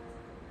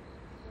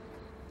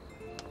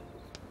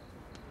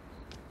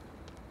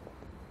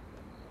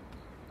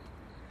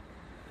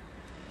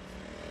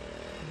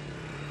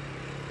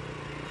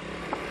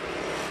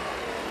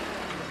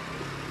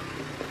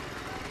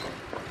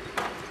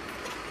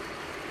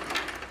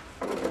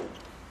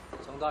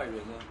张大宇人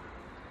呢？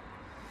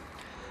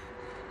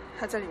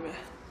他在里面。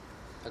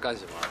他干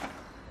什么？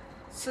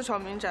私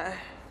闯民宅，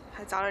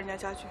还砸了人家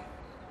家具。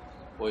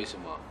为什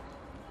么？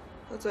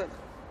喝醉了。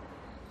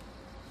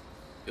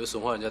有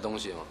损坏人家东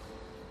西吗？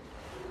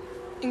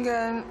应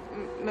该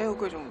没有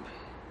贵重物品。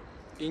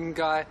应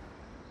该？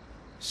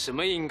什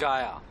么应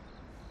该啊？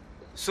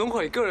损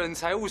毁个人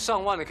财物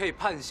上万的可以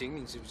判刑，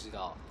你知不知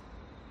道？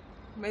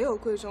没有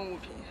贵重物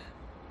品，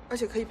而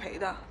且可以赔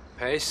的。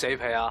赔谁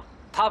赔啊？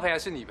他赔还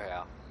是你赔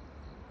啊？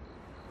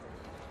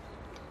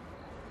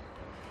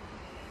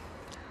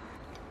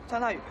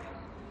张大宇赔。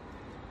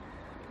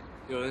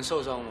有人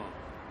受伤吗？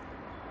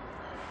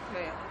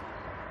没有。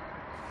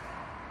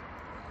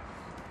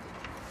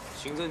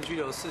行政拘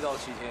留4到7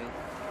天，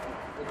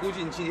我估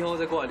计你今天会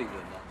再过来领人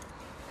吧。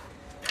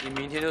你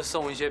明天就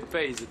送一些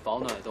被子、保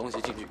暖的东西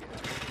进去给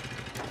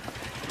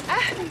他。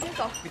哎，你先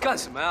走。你干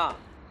什么呀？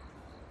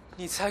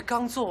你才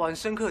刚做完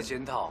深刻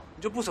检讨，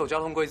你就不守交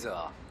通规则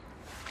啊？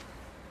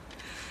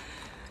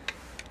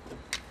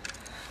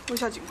陆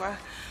校警官，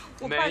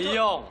我没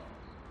用，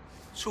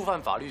触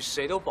犯法律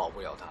谁都保不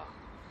了他。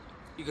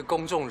一个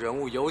公众人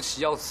物尤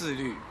其要自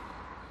律，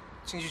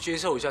进去接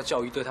受一下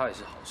教育对他也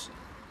是好事。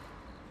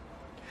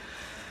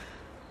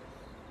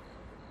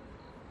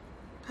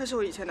他是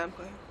我以前男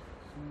朋友。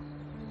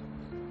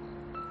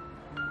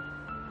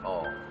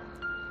哦，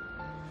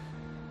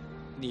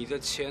你的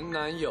前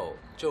男友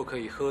就可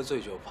以喝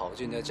醉酒跑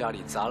进在家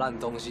里砸烂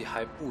东西，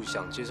还不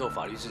想接受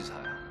法律制裁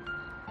啊？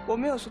我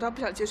没有说他不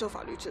想接受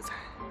法律制裁，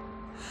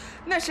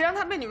那谁让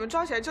他被你们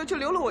抓起来之后就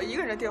留了我一个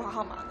人的电话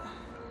号码呢？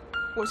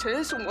我承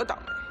认是我倒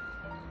霉。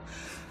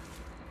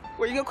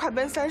我一个快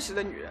奔30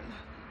的女人了，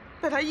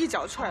被他一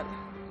脚踹了，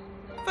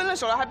分了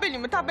手了，还被你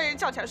们大半夜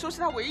叫起来说是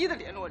他唯一的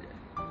联络人。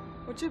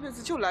我这辈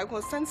子就来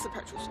过3次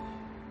派出所，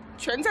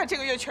全在这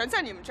个月，全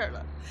在你们这儿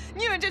了。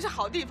你以为这是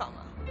好地方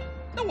吗？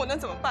那我能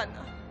怎么办呢？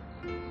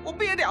我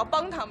不也得要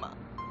帮他吗？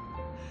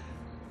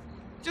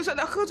就算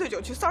他喝醉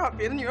酒去骚扰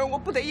别的女人，我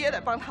不得也得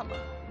帮他吗？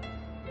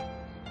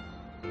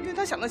因为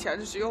他想得起来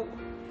的只有我，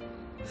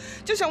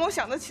就像我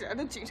想得起来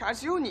的警察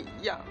只有你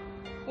一样。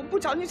我不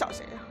找你找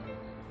谁呀？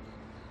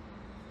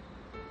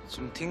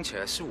怎么听起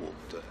来是我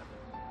不对？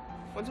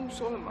我这么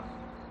说了吗？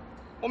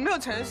我没有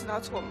承认是他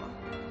错吗？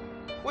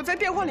我在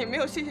电话里没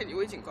有谢谢你，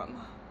魏警官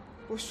吗？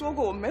我说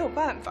过我没有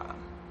办法。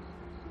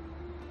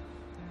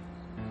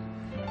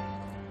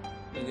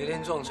你那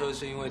天撞车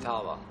是因为他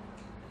吧？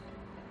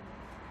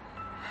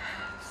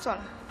算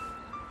了，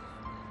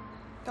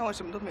但我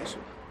什么都没说。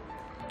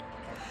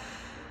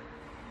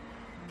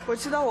我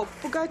知道我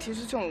不该提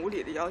出这种无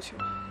理的要求。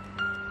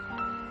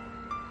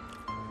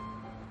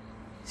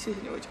谢谢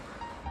你，魏警官。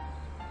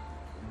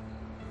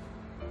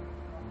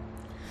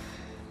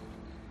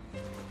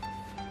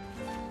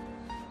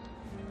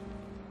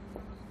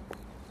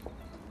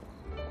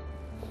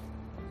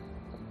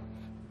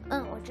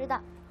我知道。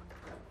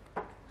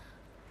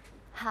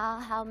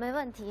好，没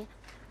问题。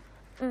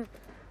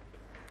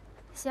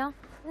行，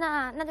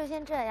那就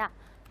先这样，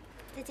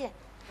再见。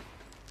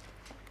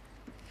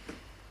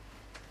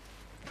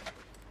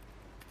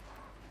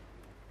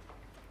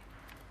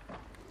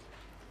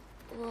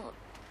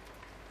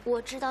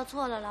我知道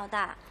错了，老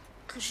大。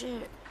可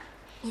是，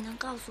你能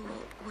告诉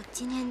我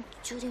今天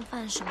究竟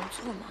犯了什么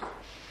错吗？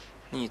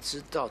你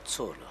知道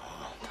错了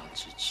啊，唐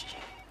琪琪。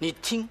你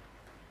听，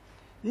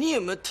你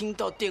有没有听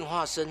到电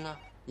话声呢？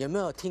有没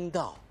有听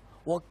到？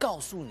我告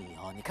诉你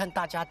哦，你看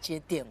大家接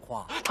电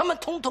话，他们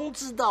通通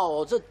知道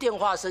哦，这电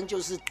话声就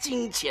是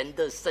金钱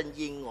的声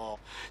音哦。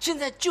现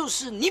在就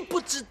是你不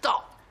知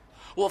道，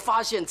我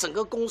发现整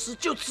个公司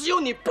就只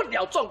有你不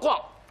了状况。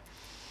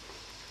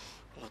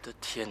我的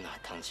天哪，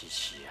唐琪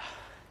琪啊，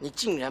你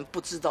竟然不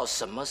知道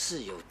什么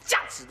是有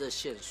价值的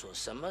线索，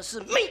什么是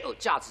没有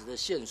价值的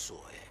线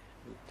索？哎，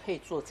你配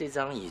坐这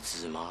张椅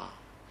子吗？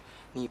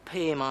你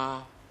配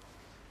吗？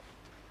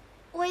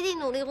我一定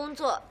努力工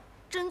作，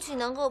争取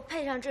能够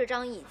配上这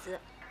张椅子。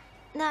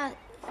那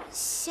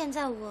现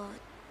在我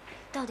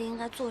到底应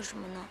该做什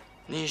么呢？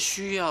你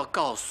需要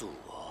告诉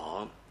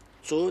我，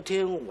昨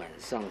天晚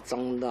上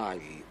张大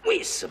宇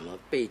为什么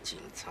被警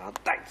察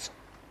带走？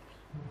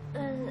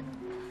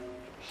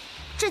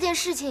这件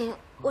事情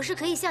我是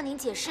可以向您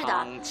解释的。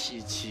唐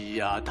琪琪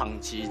呀，唐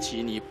琪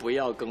琪，你不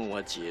要跟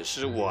我解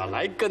释，我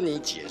来跟你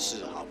解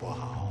释好不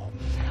好？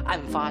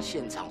案发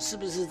现场是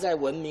不是在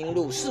文明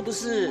路？是不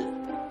是？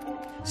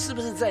是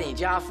不是在你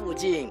家附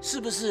近？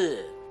是不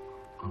是？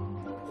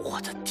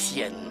我的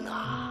天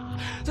哪！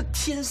这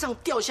天上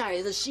掉下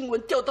来的新闻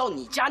掉到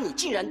你家，你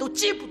竟然都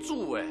接不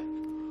住哎！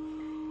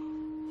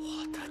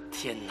我的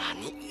天哪！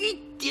你一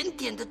点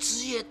点的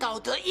职业道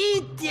德，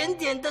一点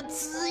点的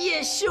职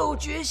业嗅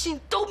觉性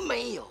都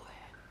没有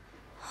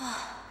哎！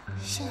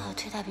幸好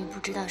崔大兵不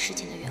知道事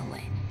情的原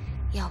委，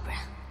要不然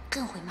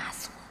更会骂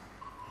死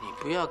我。你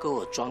不要跟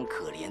我装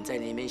可怜，在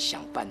那边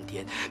想半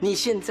天。你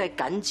现在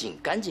赶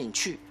紧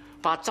去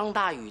把张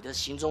大宇的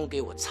行踪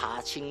给我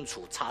查清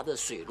楚，查得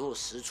水落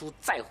石出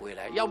再回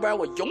来，要不然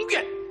我永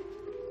远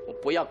我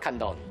不要看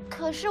到你。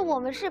可是我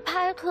们是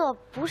拍客，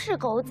不是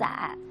狗仔。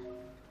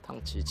唐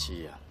琪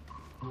琪呀，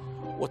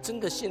我真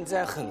的现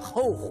在很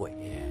后悔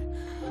耶！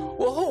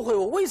我后悔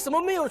我为什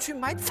么没有去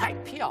买彩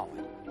票。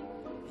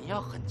你要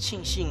很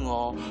庆幸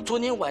哦，昨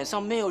天晚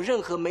上没有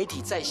任何媒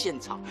体在现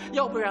场，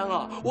要不然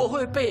啊，我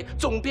会被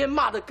总编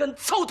骂得跟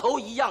臭头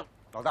一样。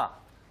老大，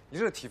你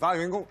这是体罚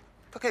员工，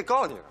他可以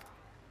告你了。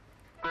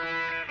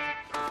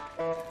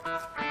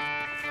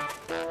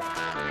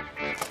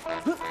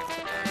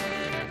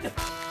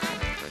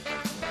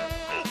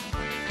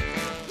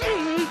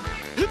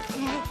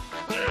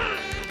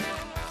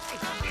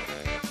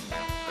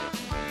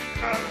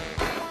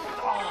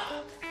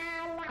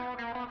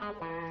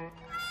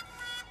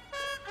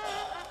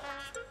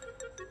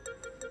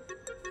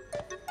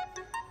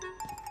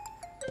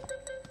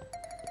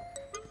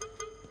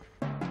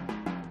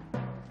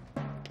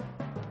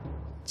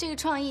这个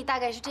创意大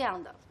概是这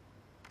样的：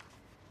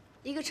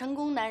一个成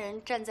功男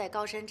人站在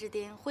高山之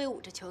巅，挥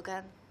舞着球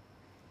杆，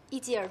一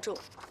击而中。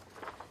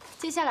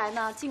接下来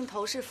呢，镜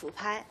头是俯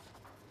拍，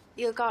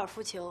一个高尔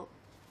夫球，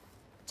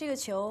这个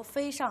球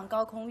飞上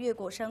高空，越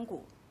过山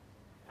谷，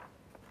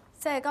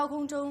在高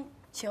空中，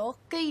球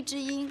跟一只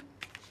鹰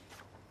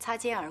擦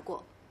肩而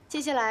过。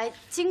接下来，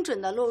精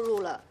准地落入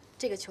了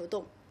这个球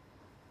洞。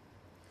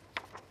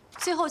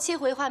最后切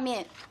回画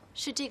面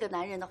是这个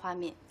男人的画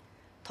面，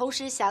同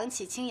时响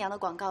起青扬的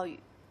广告语：“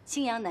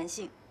青扬男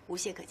性，无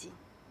懈可击。”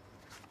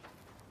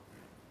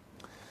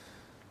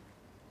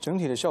整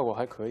体的效果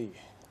还可以，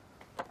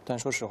但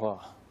说实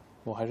话，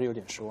我还是有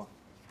点失望。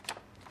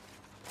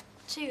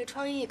这个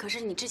创意可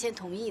是你之前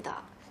同意的，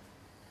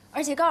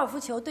而且高尔夫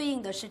球对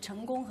应的是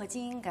成功和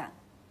精英感，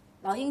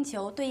老鹰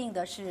球对应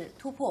的是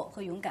突破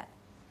和勇敢，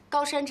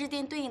高山之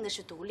巅对应的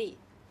是独立。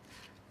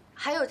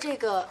还有这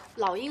个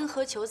老鹰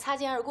和球擦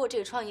肩而过这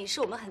个创意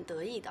是我们很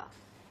得意的，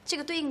这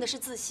个对应的是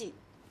自信。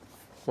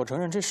我承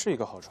认这是一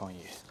个好创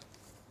意，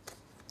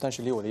但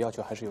是离我的要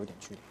求还是有点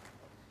距离。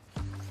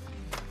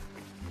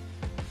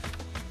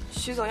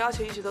徐总要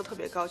求一直都特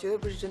别高，绝对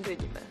不是针对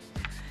你们。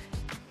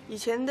以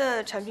前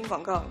的产品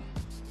广告，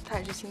他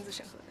也是亲自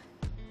审核的。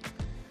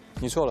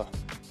你错了，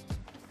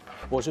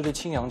我是对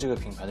青扬这个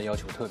品牌的要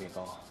求特别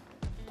高，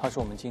它是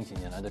我们近几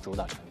年来的主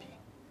打产品。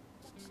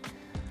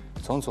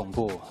从总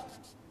部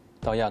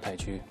到亚太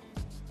区，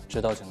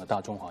直到整个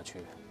大中华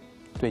区，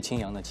对青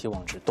扬的期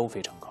望值都非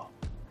常高。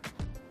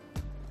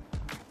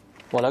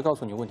我来告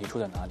诉你问题出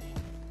在哪里。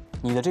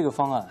你的这个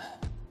方案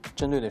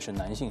针对的是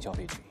男性消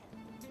费群，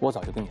我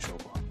早就跟你说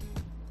过，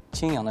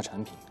青扬的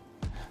产品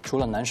除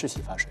了男士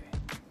洗发水，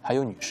还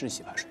有女士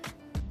洗发水。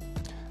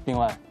另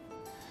外，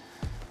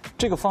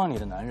这个方案里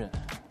的男人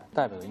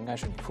代表的应该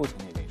是你父亲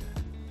那类人，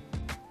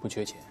不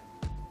缺钱，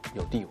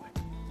有地位，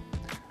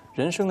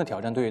人生的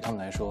挑战对于他们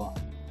来说，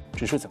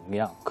只是怎么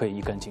样可以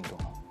一杆进洞。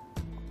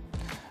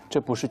这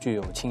不是具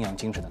有青扬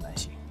精神的男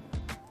性。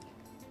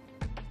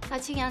那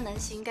青扬男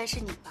性应该是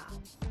你吧？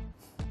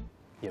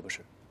也不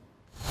是。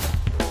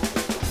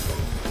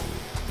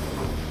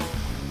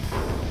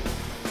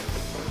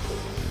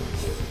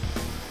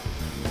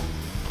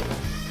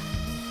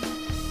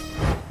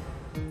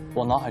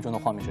我脑海中的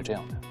画面是这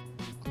样的：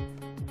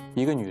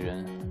一个女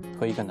人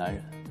和一个男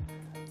人，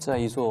在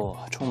一座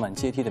充满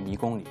阶梯的迷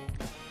宫里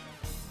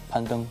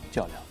攀登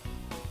较量，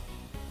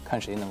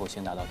看谁能够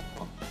先达到顶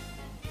峰。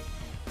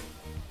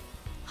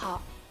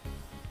好，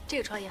这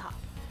个创意好。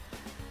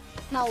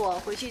那我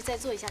回去再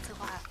做一下策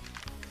划案。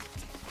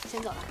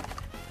先走了。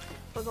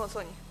罗总，我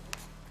送你。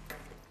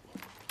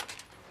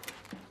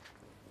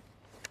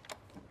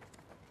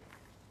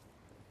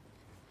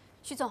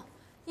徐总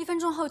，1分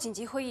钟后紧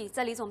急会议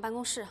在李总办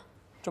公室。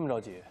这么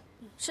着急？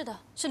是的，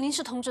是临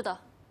时通知的。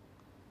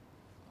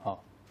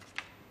好。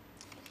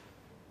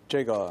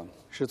这个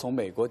是从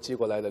美国寄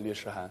过来的律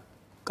师函，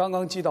刚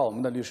刚寄到我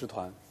们的律师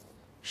团，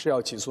是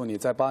要起诉你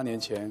在8年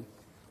前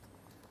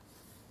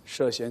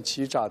涉嫌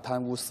欺诈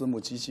贪污私募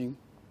基金。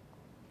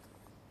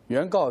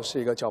原告是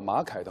一个叫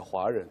马凯的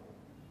华人。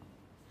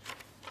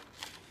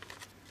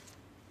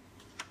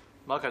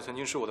马凯曾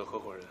经是我的合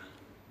伙人，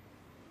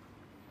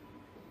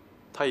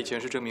他以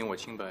前是证明我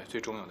清白最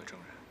重要的证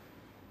人。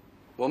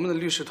我们的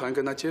律师团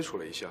跟他接触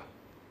了一下，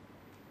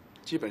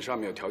基本上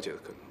没有调解的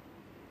可能。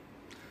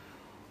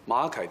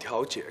马凯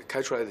调解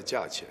开出来的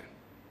价钱，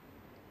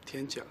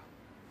天价，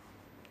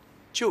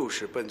就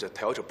是奔着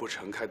调解不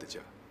成开的价。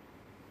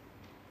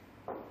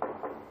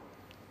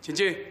请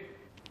进。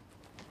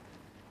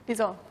李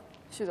总，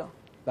徐总，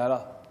来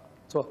了，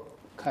坐，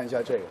看一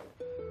下这个。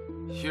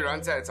徐然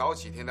在早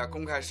几天的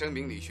公开声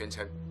明里宣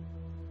称，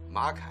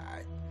马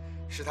凯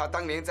是他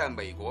当年在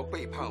美国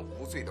被判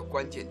无罪的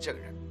关键证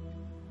人。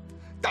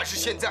但是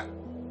现在，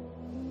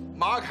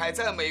马凯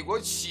在美国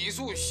起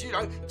诉徐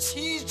然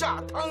欺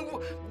诈贪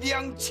污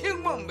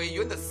2000万美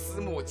元的私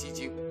募基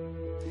金。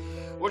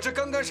我是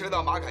刚刚收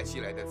到马凯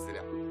寄来的资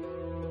料，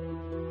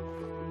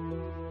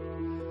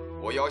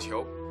我要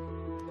求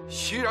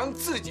徐然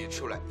自己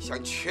出来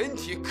向全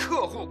体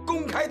客户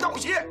公开道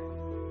歉，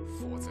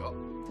否则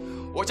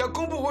我将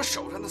公布我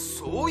手上的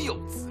所有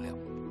资料。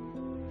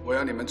我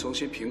要你们重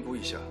新评估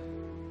一下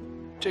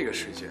这个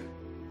事件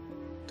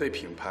对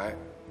品牌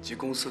及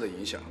公司的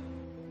影响。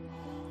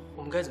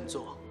我们该怎么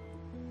做？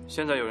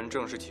现在有人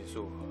正式起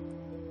诉，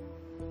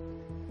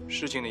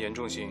事情的严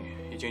重性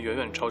已经远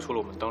远超出了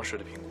我们当时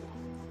的评估，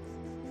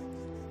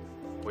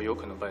我有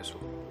可能败诉。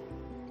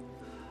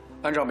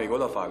按照美国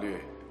的法律，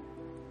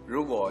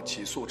如果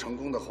起诉成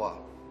功的话，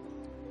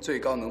最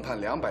高能判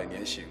200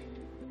年刑。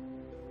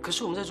可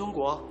是我们在中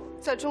国，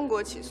在中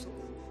国起诉，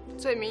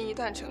罪名一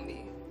旦成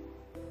立，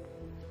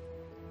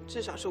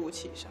至少是无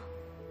期以上。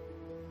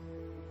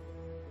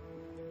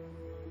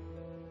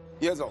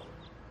叶总，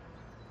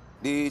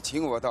你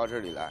请我到这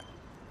里来，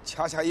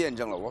恰恰验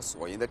证了我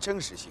所言的真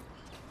实性。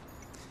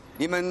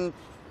你们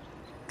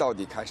到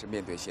底开始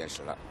面对现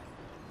实了。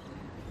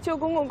就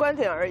公共观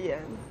点而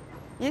言，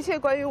一切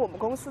关于我们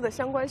公司的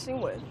相关新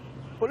闻，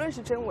不论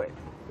是真伪，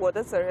我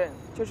的责任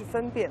就是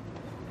分辨、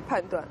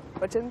判断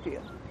和甄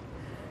别，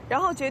然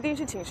后决定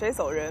是请谁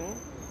走人，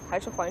还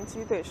是还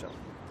击对手。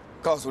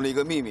告诉你一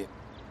个秘密，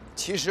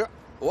其实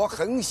我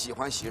很喜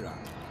欢徐然。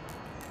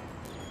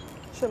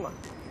是吗？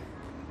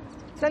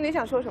那你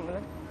想说什么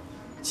呢？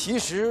其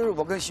实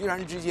我跟徐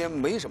然之间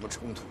没什么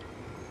冲突，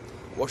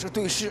我是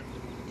对事，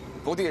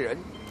不对人。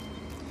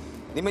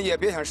你们也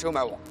别想收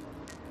买我，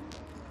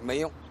没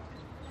用。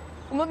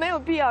我们没有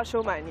必要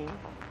收买您。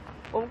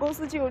我们公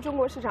司进入中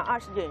国市场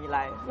20年以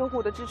来，用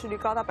户的支持率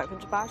高达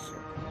80%。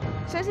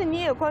相信你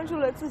也关注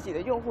了自己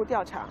的用户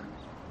调查，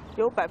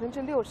有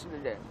60%的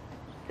人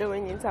认为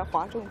您在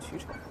哗众取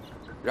宠。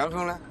然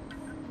后呢？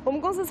我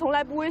们公司从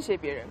来不威胁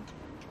别人，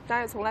当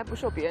然也从来不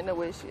受别人的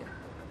威胁。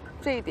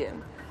这一点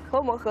和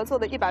我们合作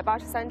的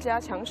183家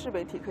强势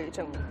媒体可以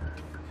证明。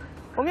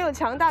我们有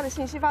强大的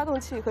信息发动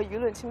器和舆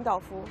论清道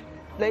夫，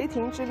雷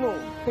霆之怒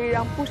可以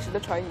让不实的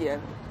传言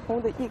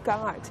轰得一干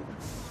二净。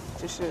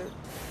只是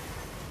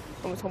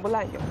我们从不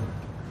滥用。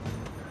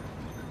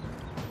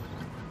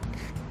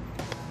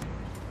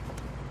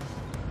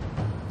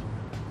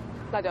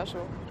辣椒叔，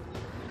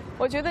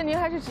我觉得您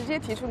还是直接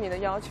提出你的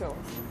要求，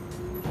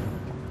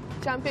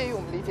这样便于我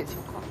们理解情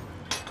况。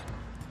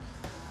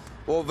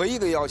我唯一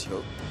的要求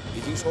已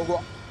经说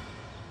过，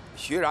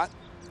徐然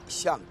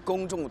向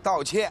公众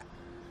道歉。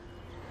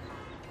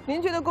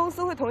您觉得公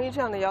司会同意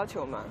这样的要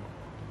求吗？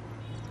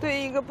对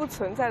于一个不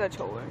存在的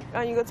丑闻，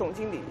让一个总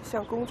经理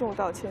向公众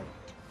道歉？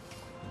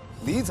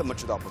你怎么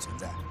知道不存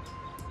在？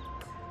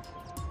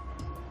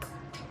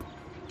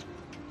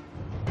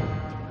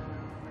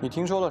你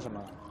听说了什么？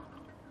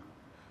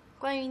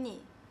关于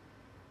你，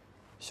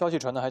消息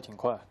传得还挺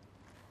快。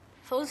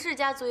冯氏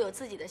家族有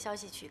自己的消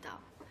息渠道，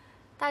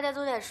大家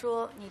都在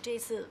说你这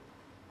次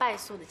败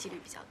诉的几率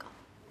比较高。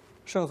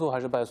胜诉还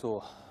是败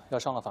诉，要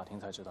上了法庭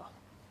才知道。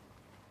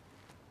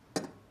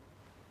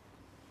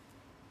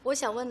我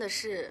想问的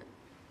是，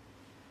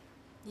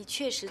你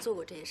确实做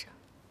过这些事儿？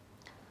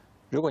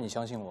如果你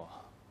相信我，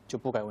就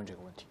不该问这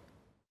个问题。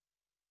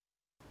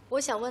我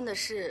想问的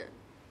是，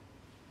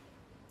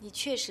你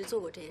确实做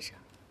过这些事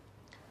儿？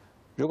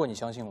如果你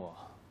相信我，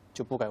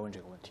就不该问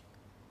这个问题。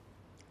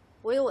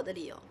我有我的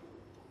理由。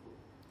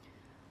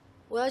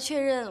我要确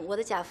认我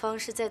的甲方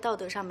是在道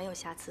德上没有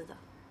瑕疵的。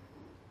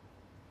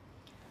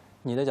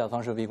你的甲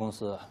方是 V 公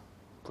司，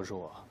不是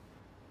我。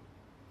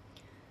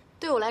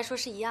对我来说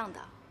是一样的。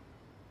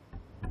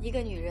一个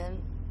女人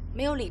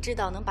没有理智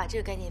到能把这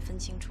个概念分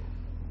清楚。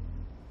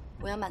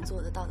我要满足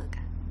我的道德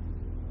感。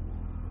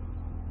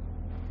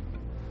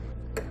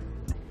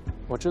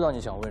我知道你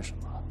想问什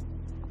么。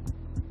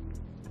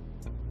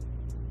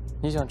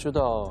你想知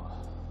道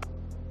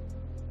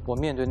我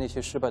面对那些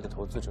失败的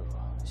投资者，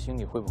心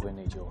里会不会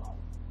内疚？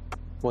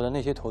我的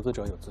那些投资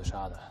者有自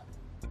杀的，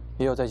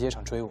也有在街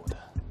上追我的，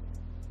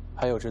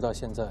还有直到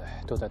现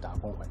在都在打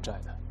工还债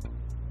的。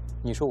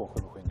你说我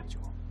会不会内疚？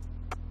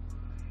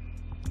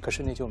可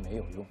是内疚没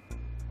有用，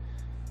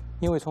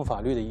因为从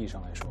法律的意义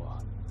上来说，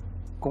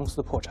公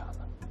司破产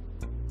了，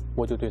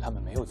我就对他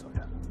们没有责任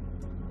了。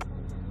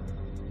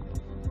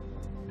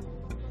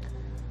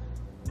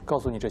告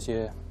诉你这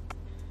些，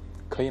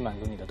可以满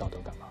足你的道德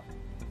感吗？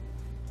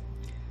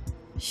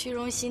虚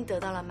荣心得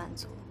到了满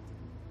足。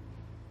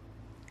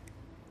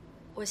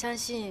我相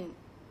信，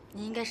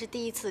你应该是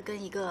第一次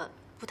跟一个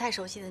不太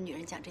熟悉的女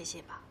人讲这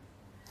些吧。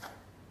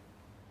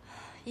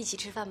一起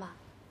吃饭吧。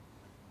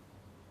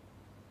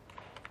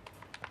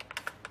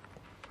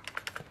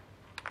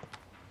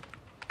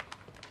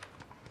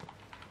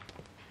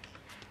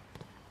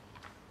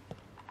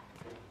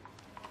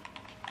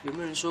有没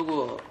有人说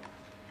过，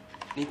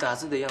你打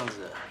字的样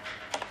子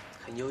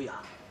很优雅？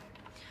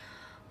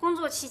工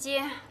作期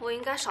间，我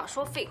应该少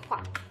说废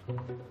话。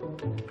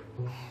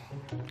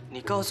你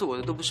告诉我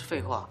的都不是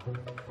废话，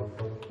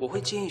我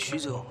会建议徐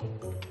总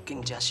给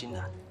你加薪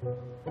的。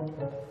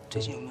最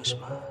近有没有什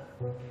么？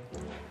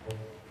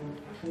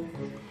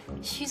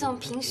徐总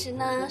平时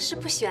呢是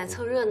不喜欢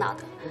凑热闹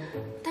的，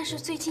但是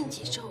最近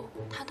几周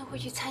他都会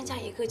去参加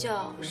一个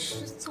叫“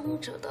失踪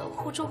者”的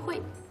互助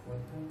会。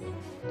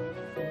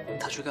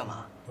他去干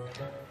嘛？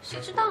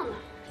谁知道呢？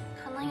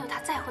可能有他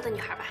在乎的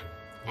女孩吧。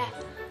哎，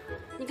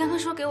你刚刚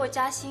说给我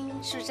加薪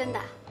是不是真的？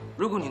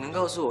如果你能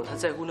告诉我他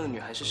在乎那个女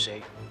孩是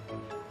谁，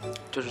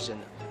就是真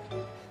的。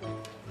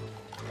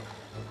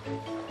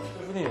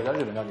这附近有家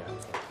日本料理还不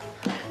错。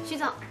徐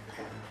总。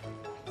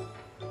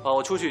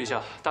我出去一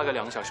下，大概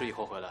2个小时以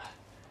后回来。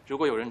如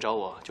果有人找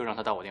我，就让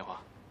他打我电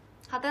话。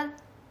好的。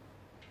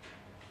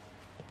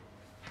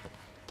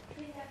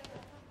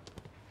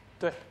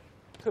对，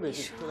特别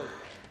近，就在这里。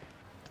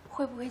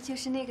会不会就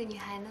是那个女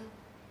孩呢？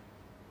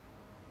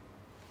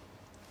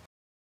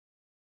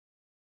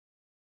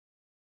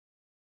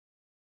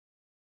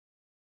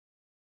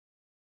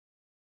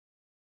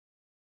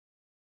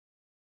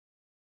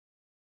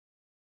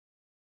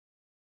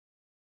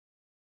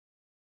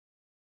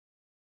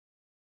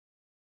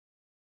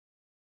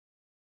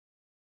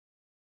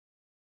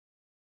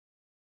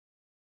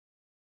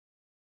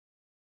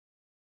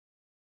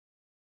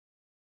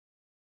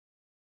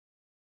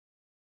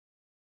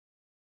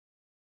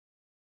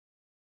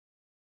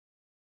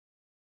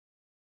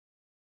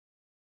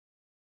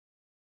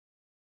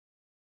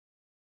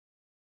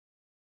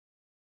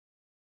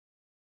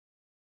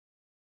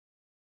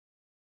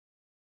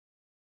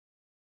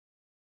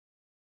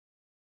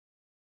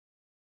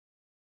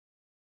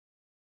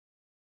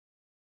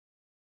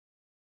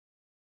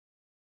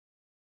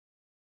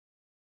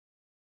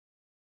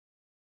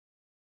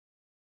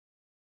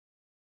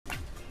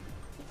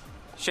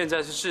现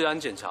在是治安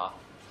检查，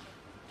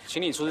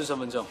请你出示身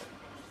份证。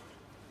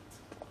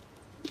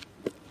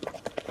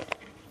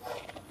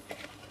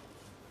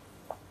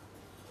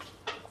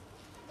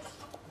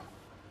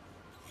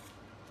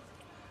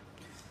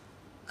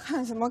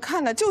看什么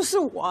看的？就是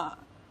我。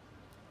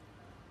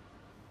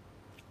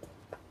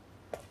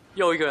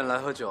又一个人来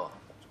喝酒。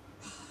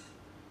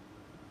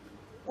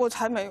我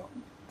才没有。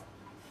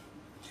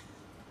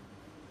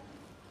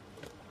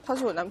他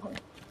是我男朋友。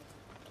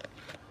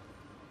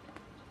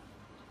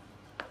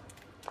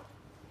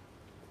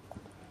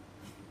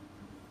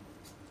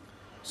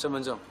身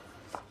份证。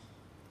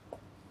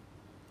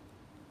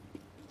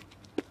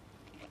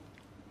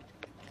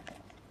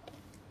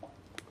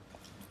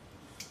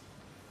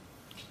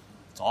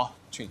走，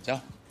去你家。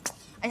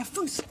哎呀，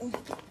放手！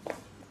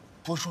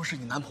不是说是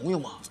你男朋友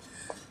吗？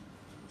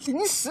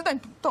临时的，你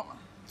不动啊？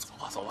走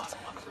吧，走吧，走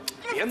吧。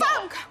别闹！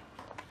放开！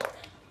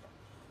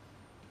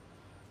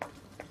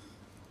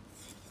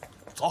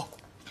走。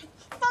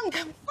放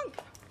开！放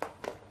开！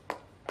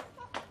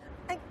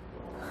哎，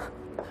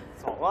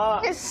走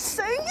啊！你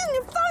谁呀？你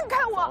放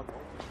开我！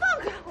放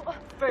开我！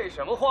废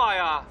什么话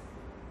呀？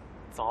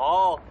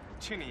走，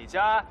去你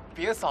家，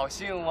别扫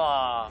兴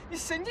嘛。你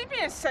神经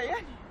病！谁呀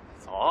你？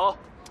走。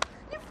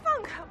你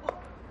放开我！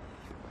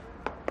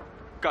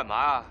干嘛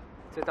啊？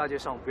在大街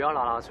上不要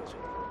拉拉扯扯。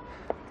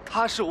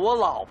她是我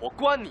老婆，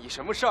关你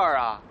什么事儿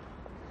啊？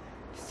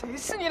谁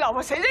是你老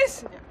婆？谁认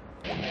识你？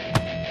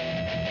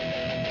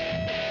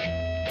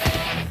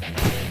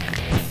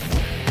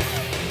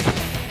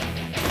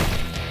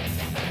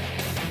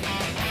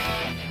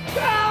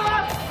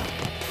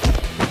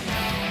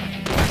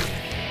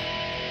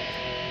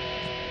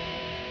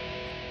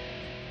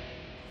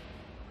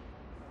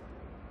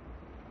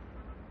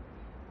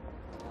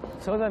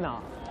车在哪？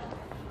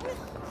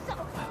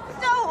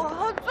叫我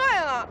喝醉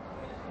了。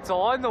走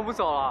啊！你怎么不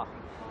走啊？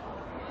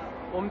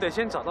我们得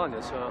先找到你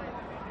的车，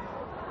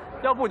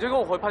要不你就跟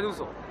我回派出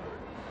所。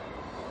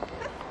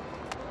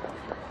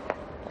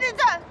立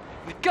正！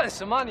你干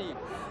什么？你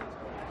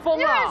疯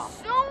了？你很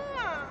凶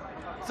啊！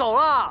走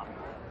啦！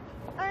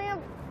哎呀，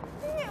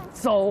你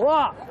走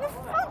啊！你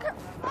放开！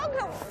放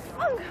开我！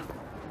放开我！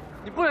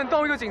你不能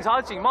动一个警察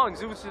的警帽，你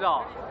知不知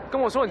道？跟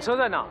我说你车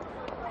在哪，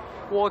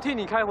我替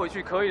你开回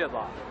去，可以了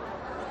吧？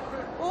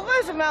我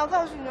为什么要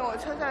告诉你我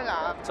车在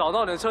哪？找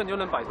到你的车，你就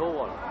能摆脱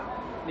我了。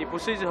你不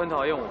是一直很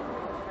讨厌我？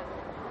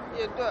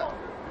也对。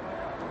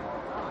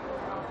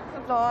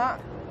那走啊。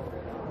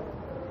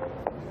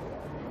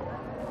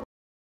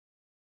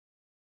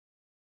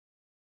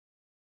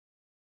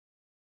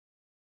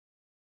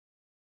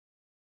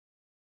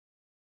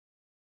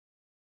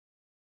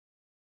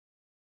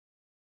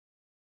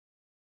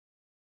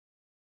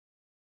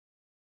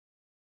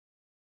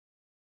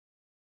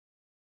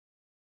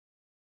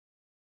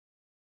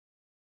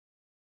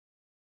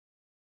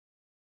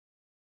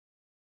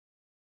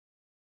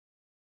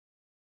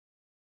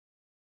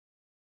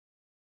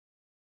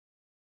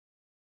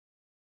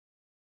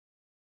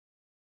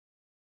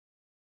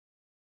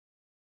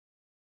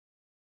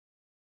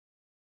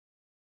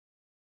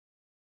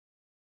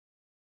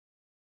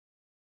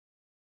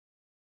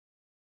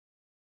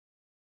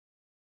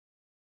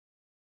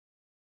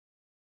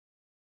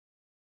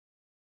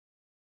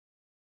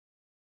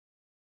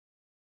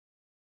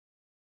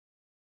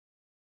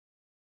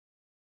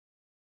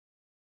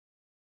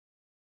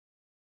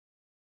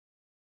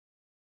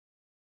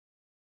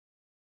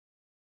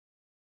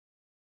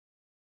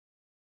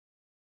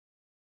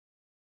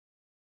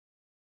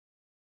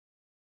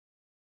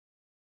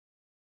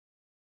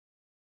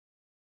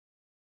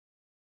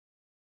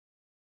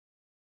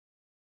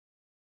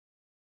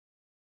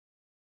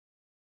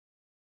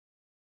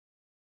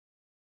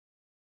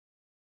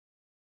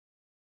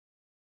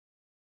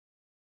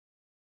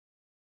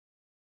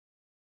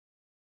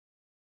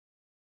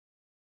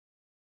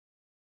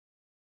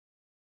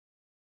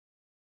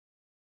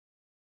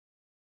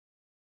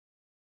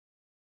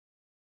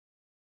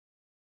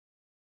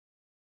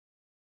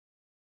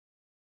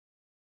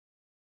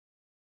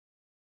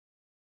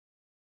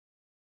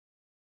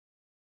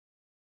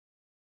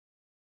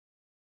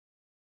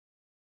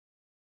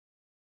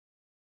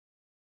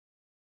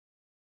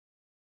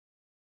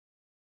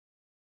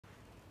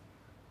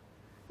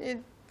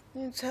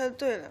你猜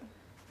对了。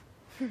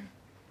哼。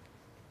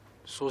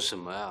说什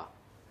么呀？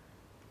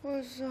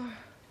我说，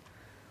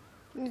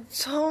你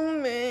聪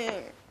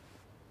明。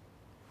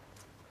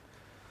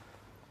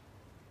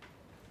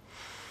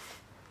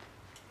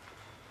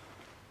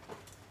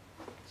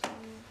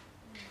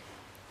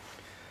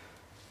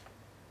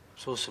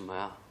说什么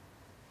呀？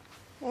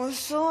我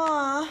说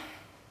啊，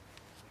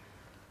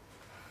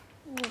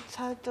你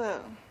猜对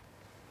了。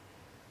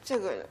这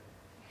个人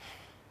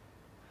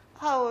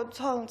害我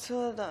撞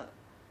车的，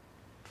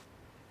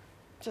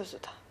就是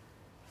他，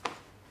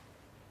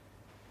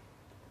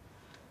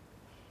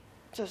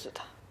就是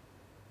他。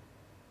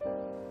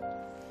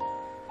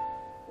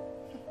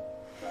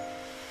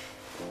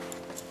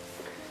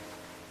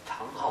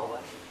躺好吧。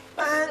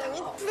哎，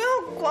你不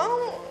要管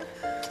我。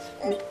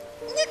你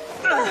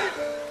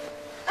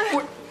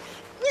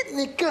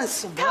你干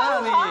什么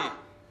啊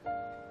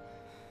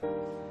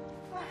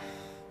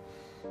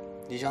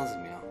你想怎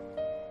么样？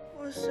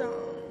我想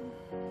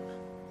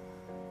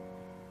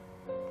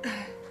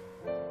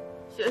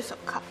学手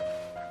铐。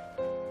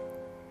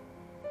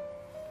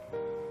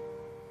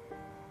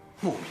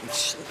莫名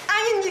其妙。阿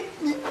姨，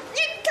你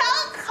躺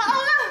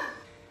好了。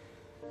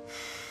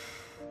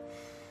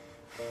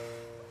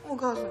我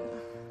告诉你，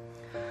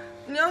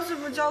你要是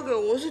不交给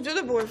我，我是绝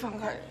对不会放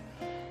开你。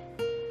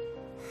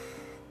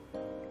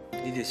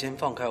你得先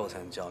放开我才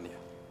能教你啊。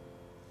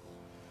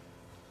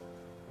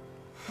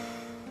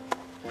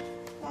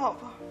那好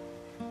吧。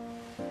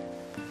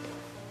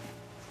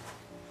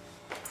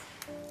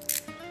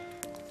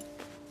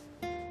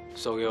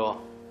手给我，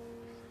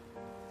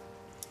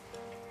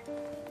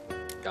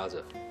压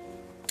着，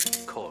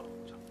扣了。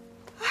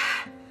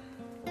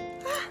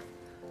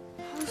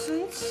好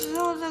神奇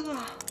哦，这个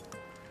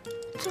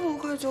这么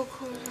快就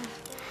扣上。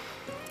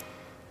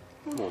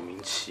莫名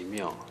其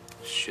妙，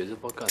学着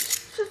不知道干什么。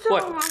是这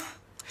样吗？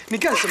你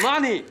干什么啊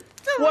你？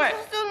这不是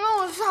就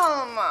弄上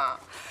了吗？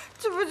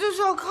这不就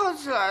是要铐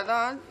起来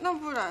的？那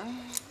不然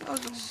要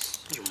怎么？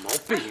有毛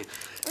病！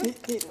但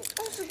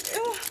是给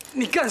我。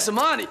你干什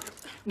么啊你？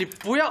你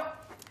不要！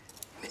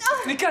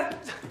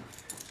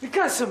你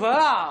干什么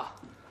啊？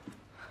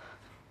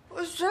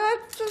我学来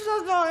就是要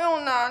这样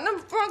用的，那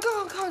不然刚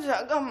好铐起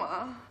来干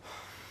嘛？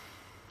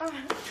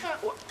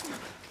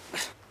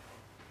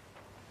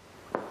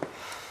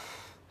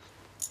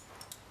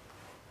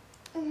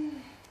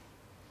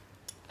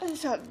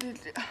小弟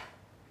弟，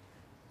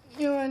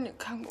因为你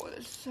看过我的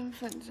身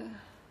份证，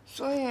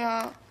所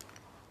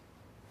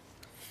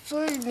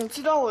以你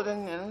知道我的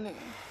年龄，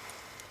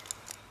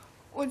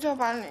我就要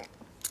把你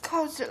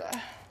铐起来，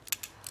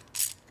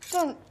这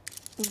样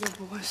你就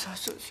不会上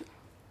手去。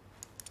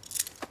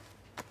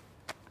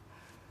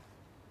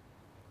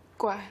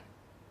乖。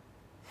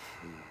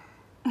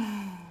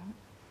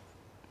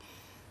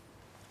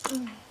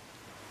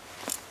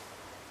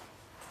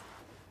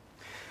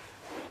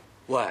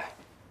喂，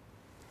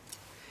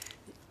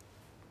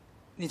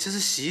你这是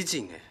袭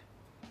警哎！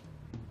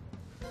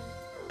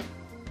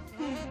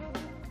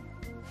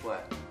喂，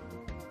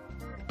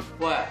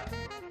喂，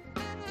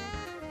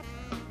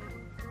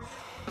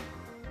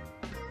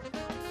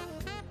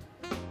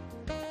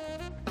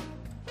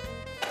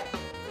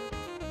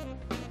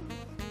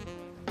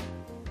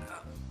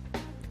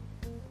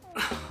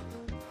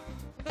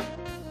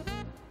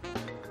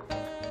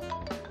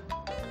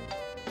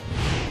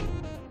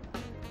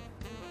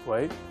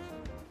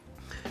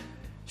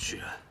许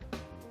然，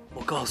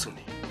我告诉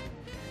你，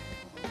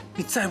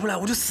你再不来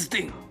我就死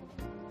定了。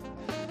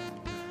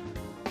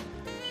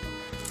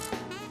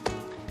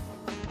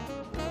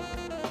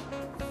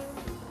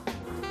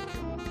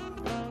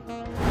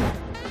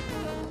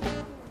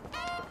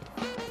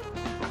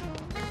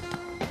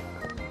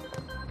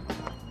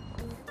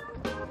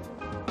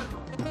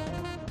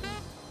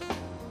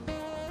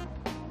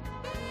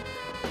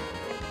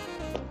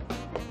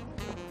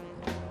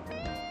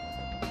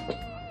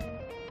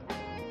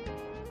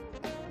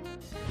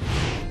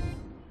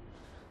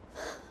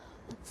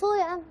服务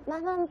员，麻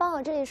烦帮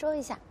我这里收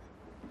一下。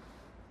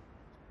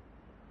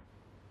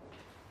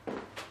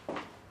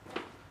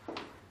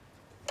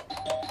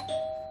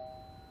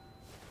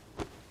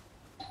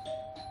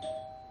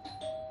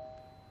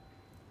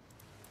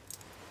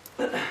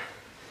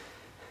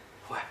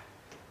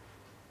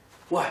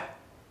喂，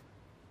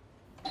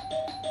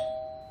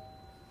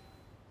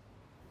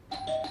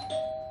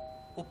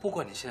我不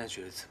管你现在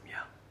觉得怎么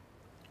样，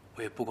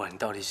我也不管你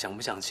到底想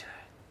不想起来，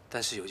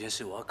但是有件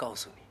事我要告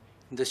诉你。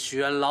你的徐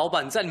然老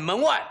板在你门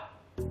外。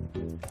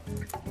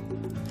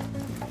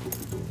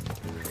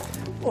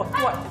喂！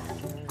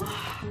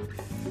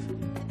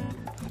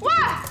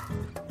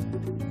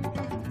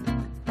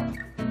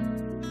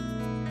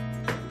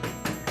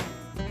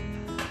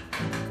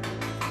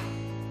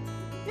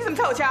你怎么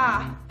在我家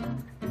啊？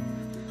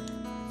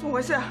怎么回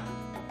事？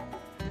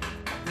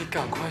你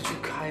赶快去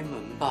开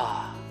门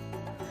吧。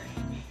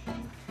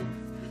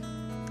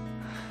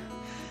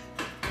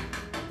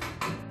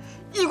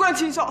衣冠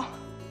禽兽！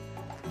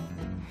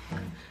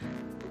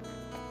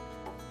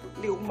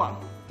流氓！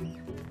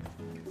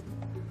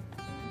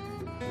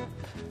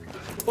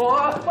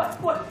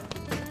喂！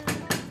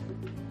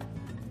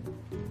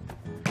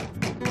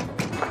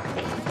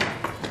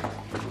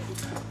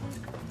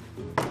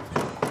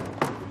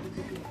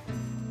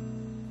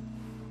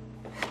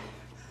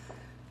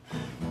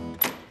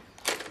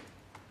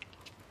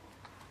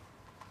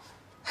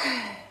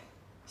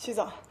徐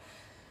总，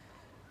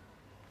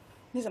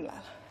你怎么来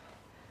了？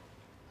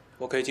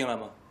我可以进来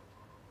吗？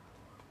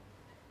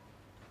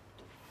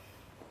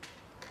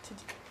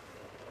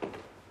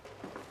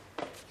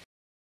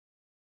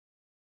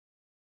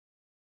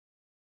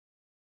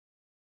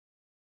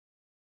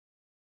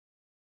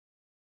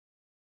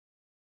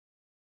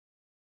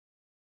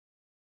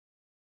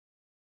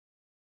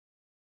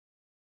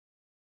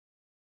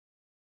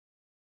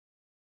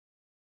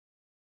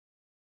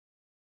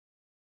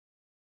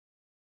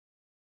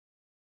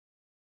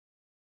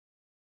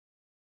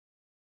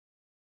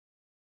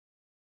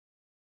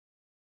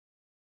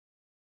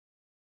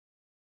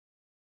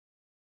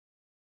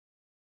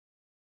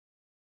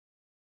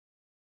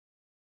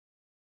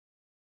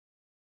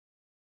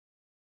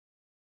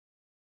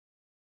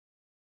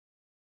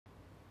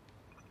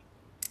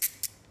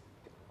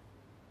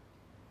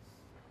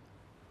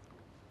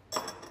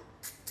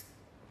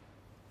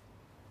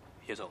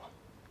铁总，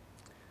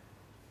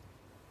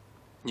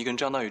你跟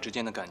张大宇之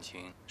间的感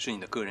情是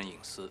你的个人隐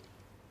私，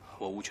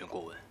我无权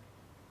过问。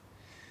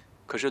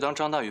可是当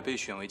张大宇被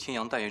选为青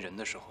阳代言人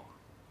的时候，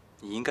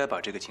你应该把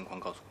这个情况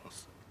告诉公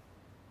司。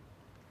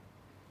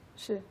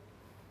是，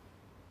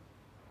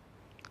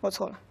我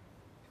错了。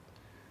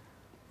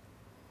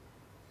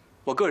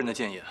我个人的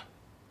建议啊，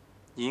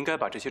你应该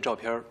把这些照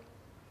片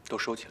都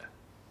收起来。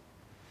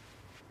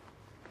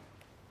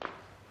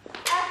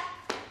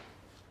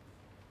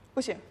不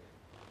行，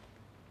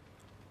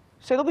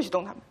谁都不许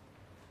动他们。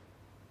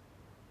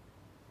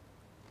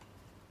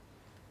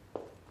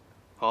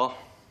好，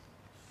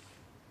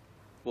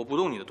我不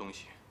动你的东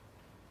西，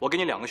我给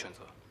你2个选择：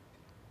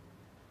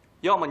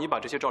要么你把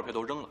这些照片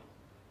都扔了，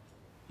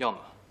要么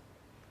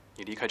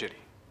你离开这里。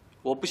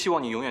我不希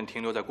望你永远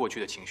停留在过去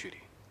的情绪里。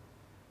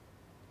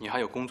你还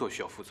有工作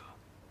需要负责，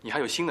你还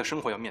有新的生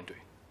活要面对。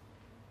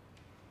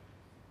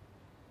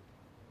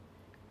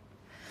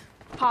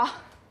好，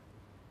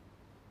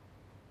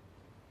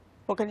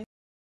我跟你。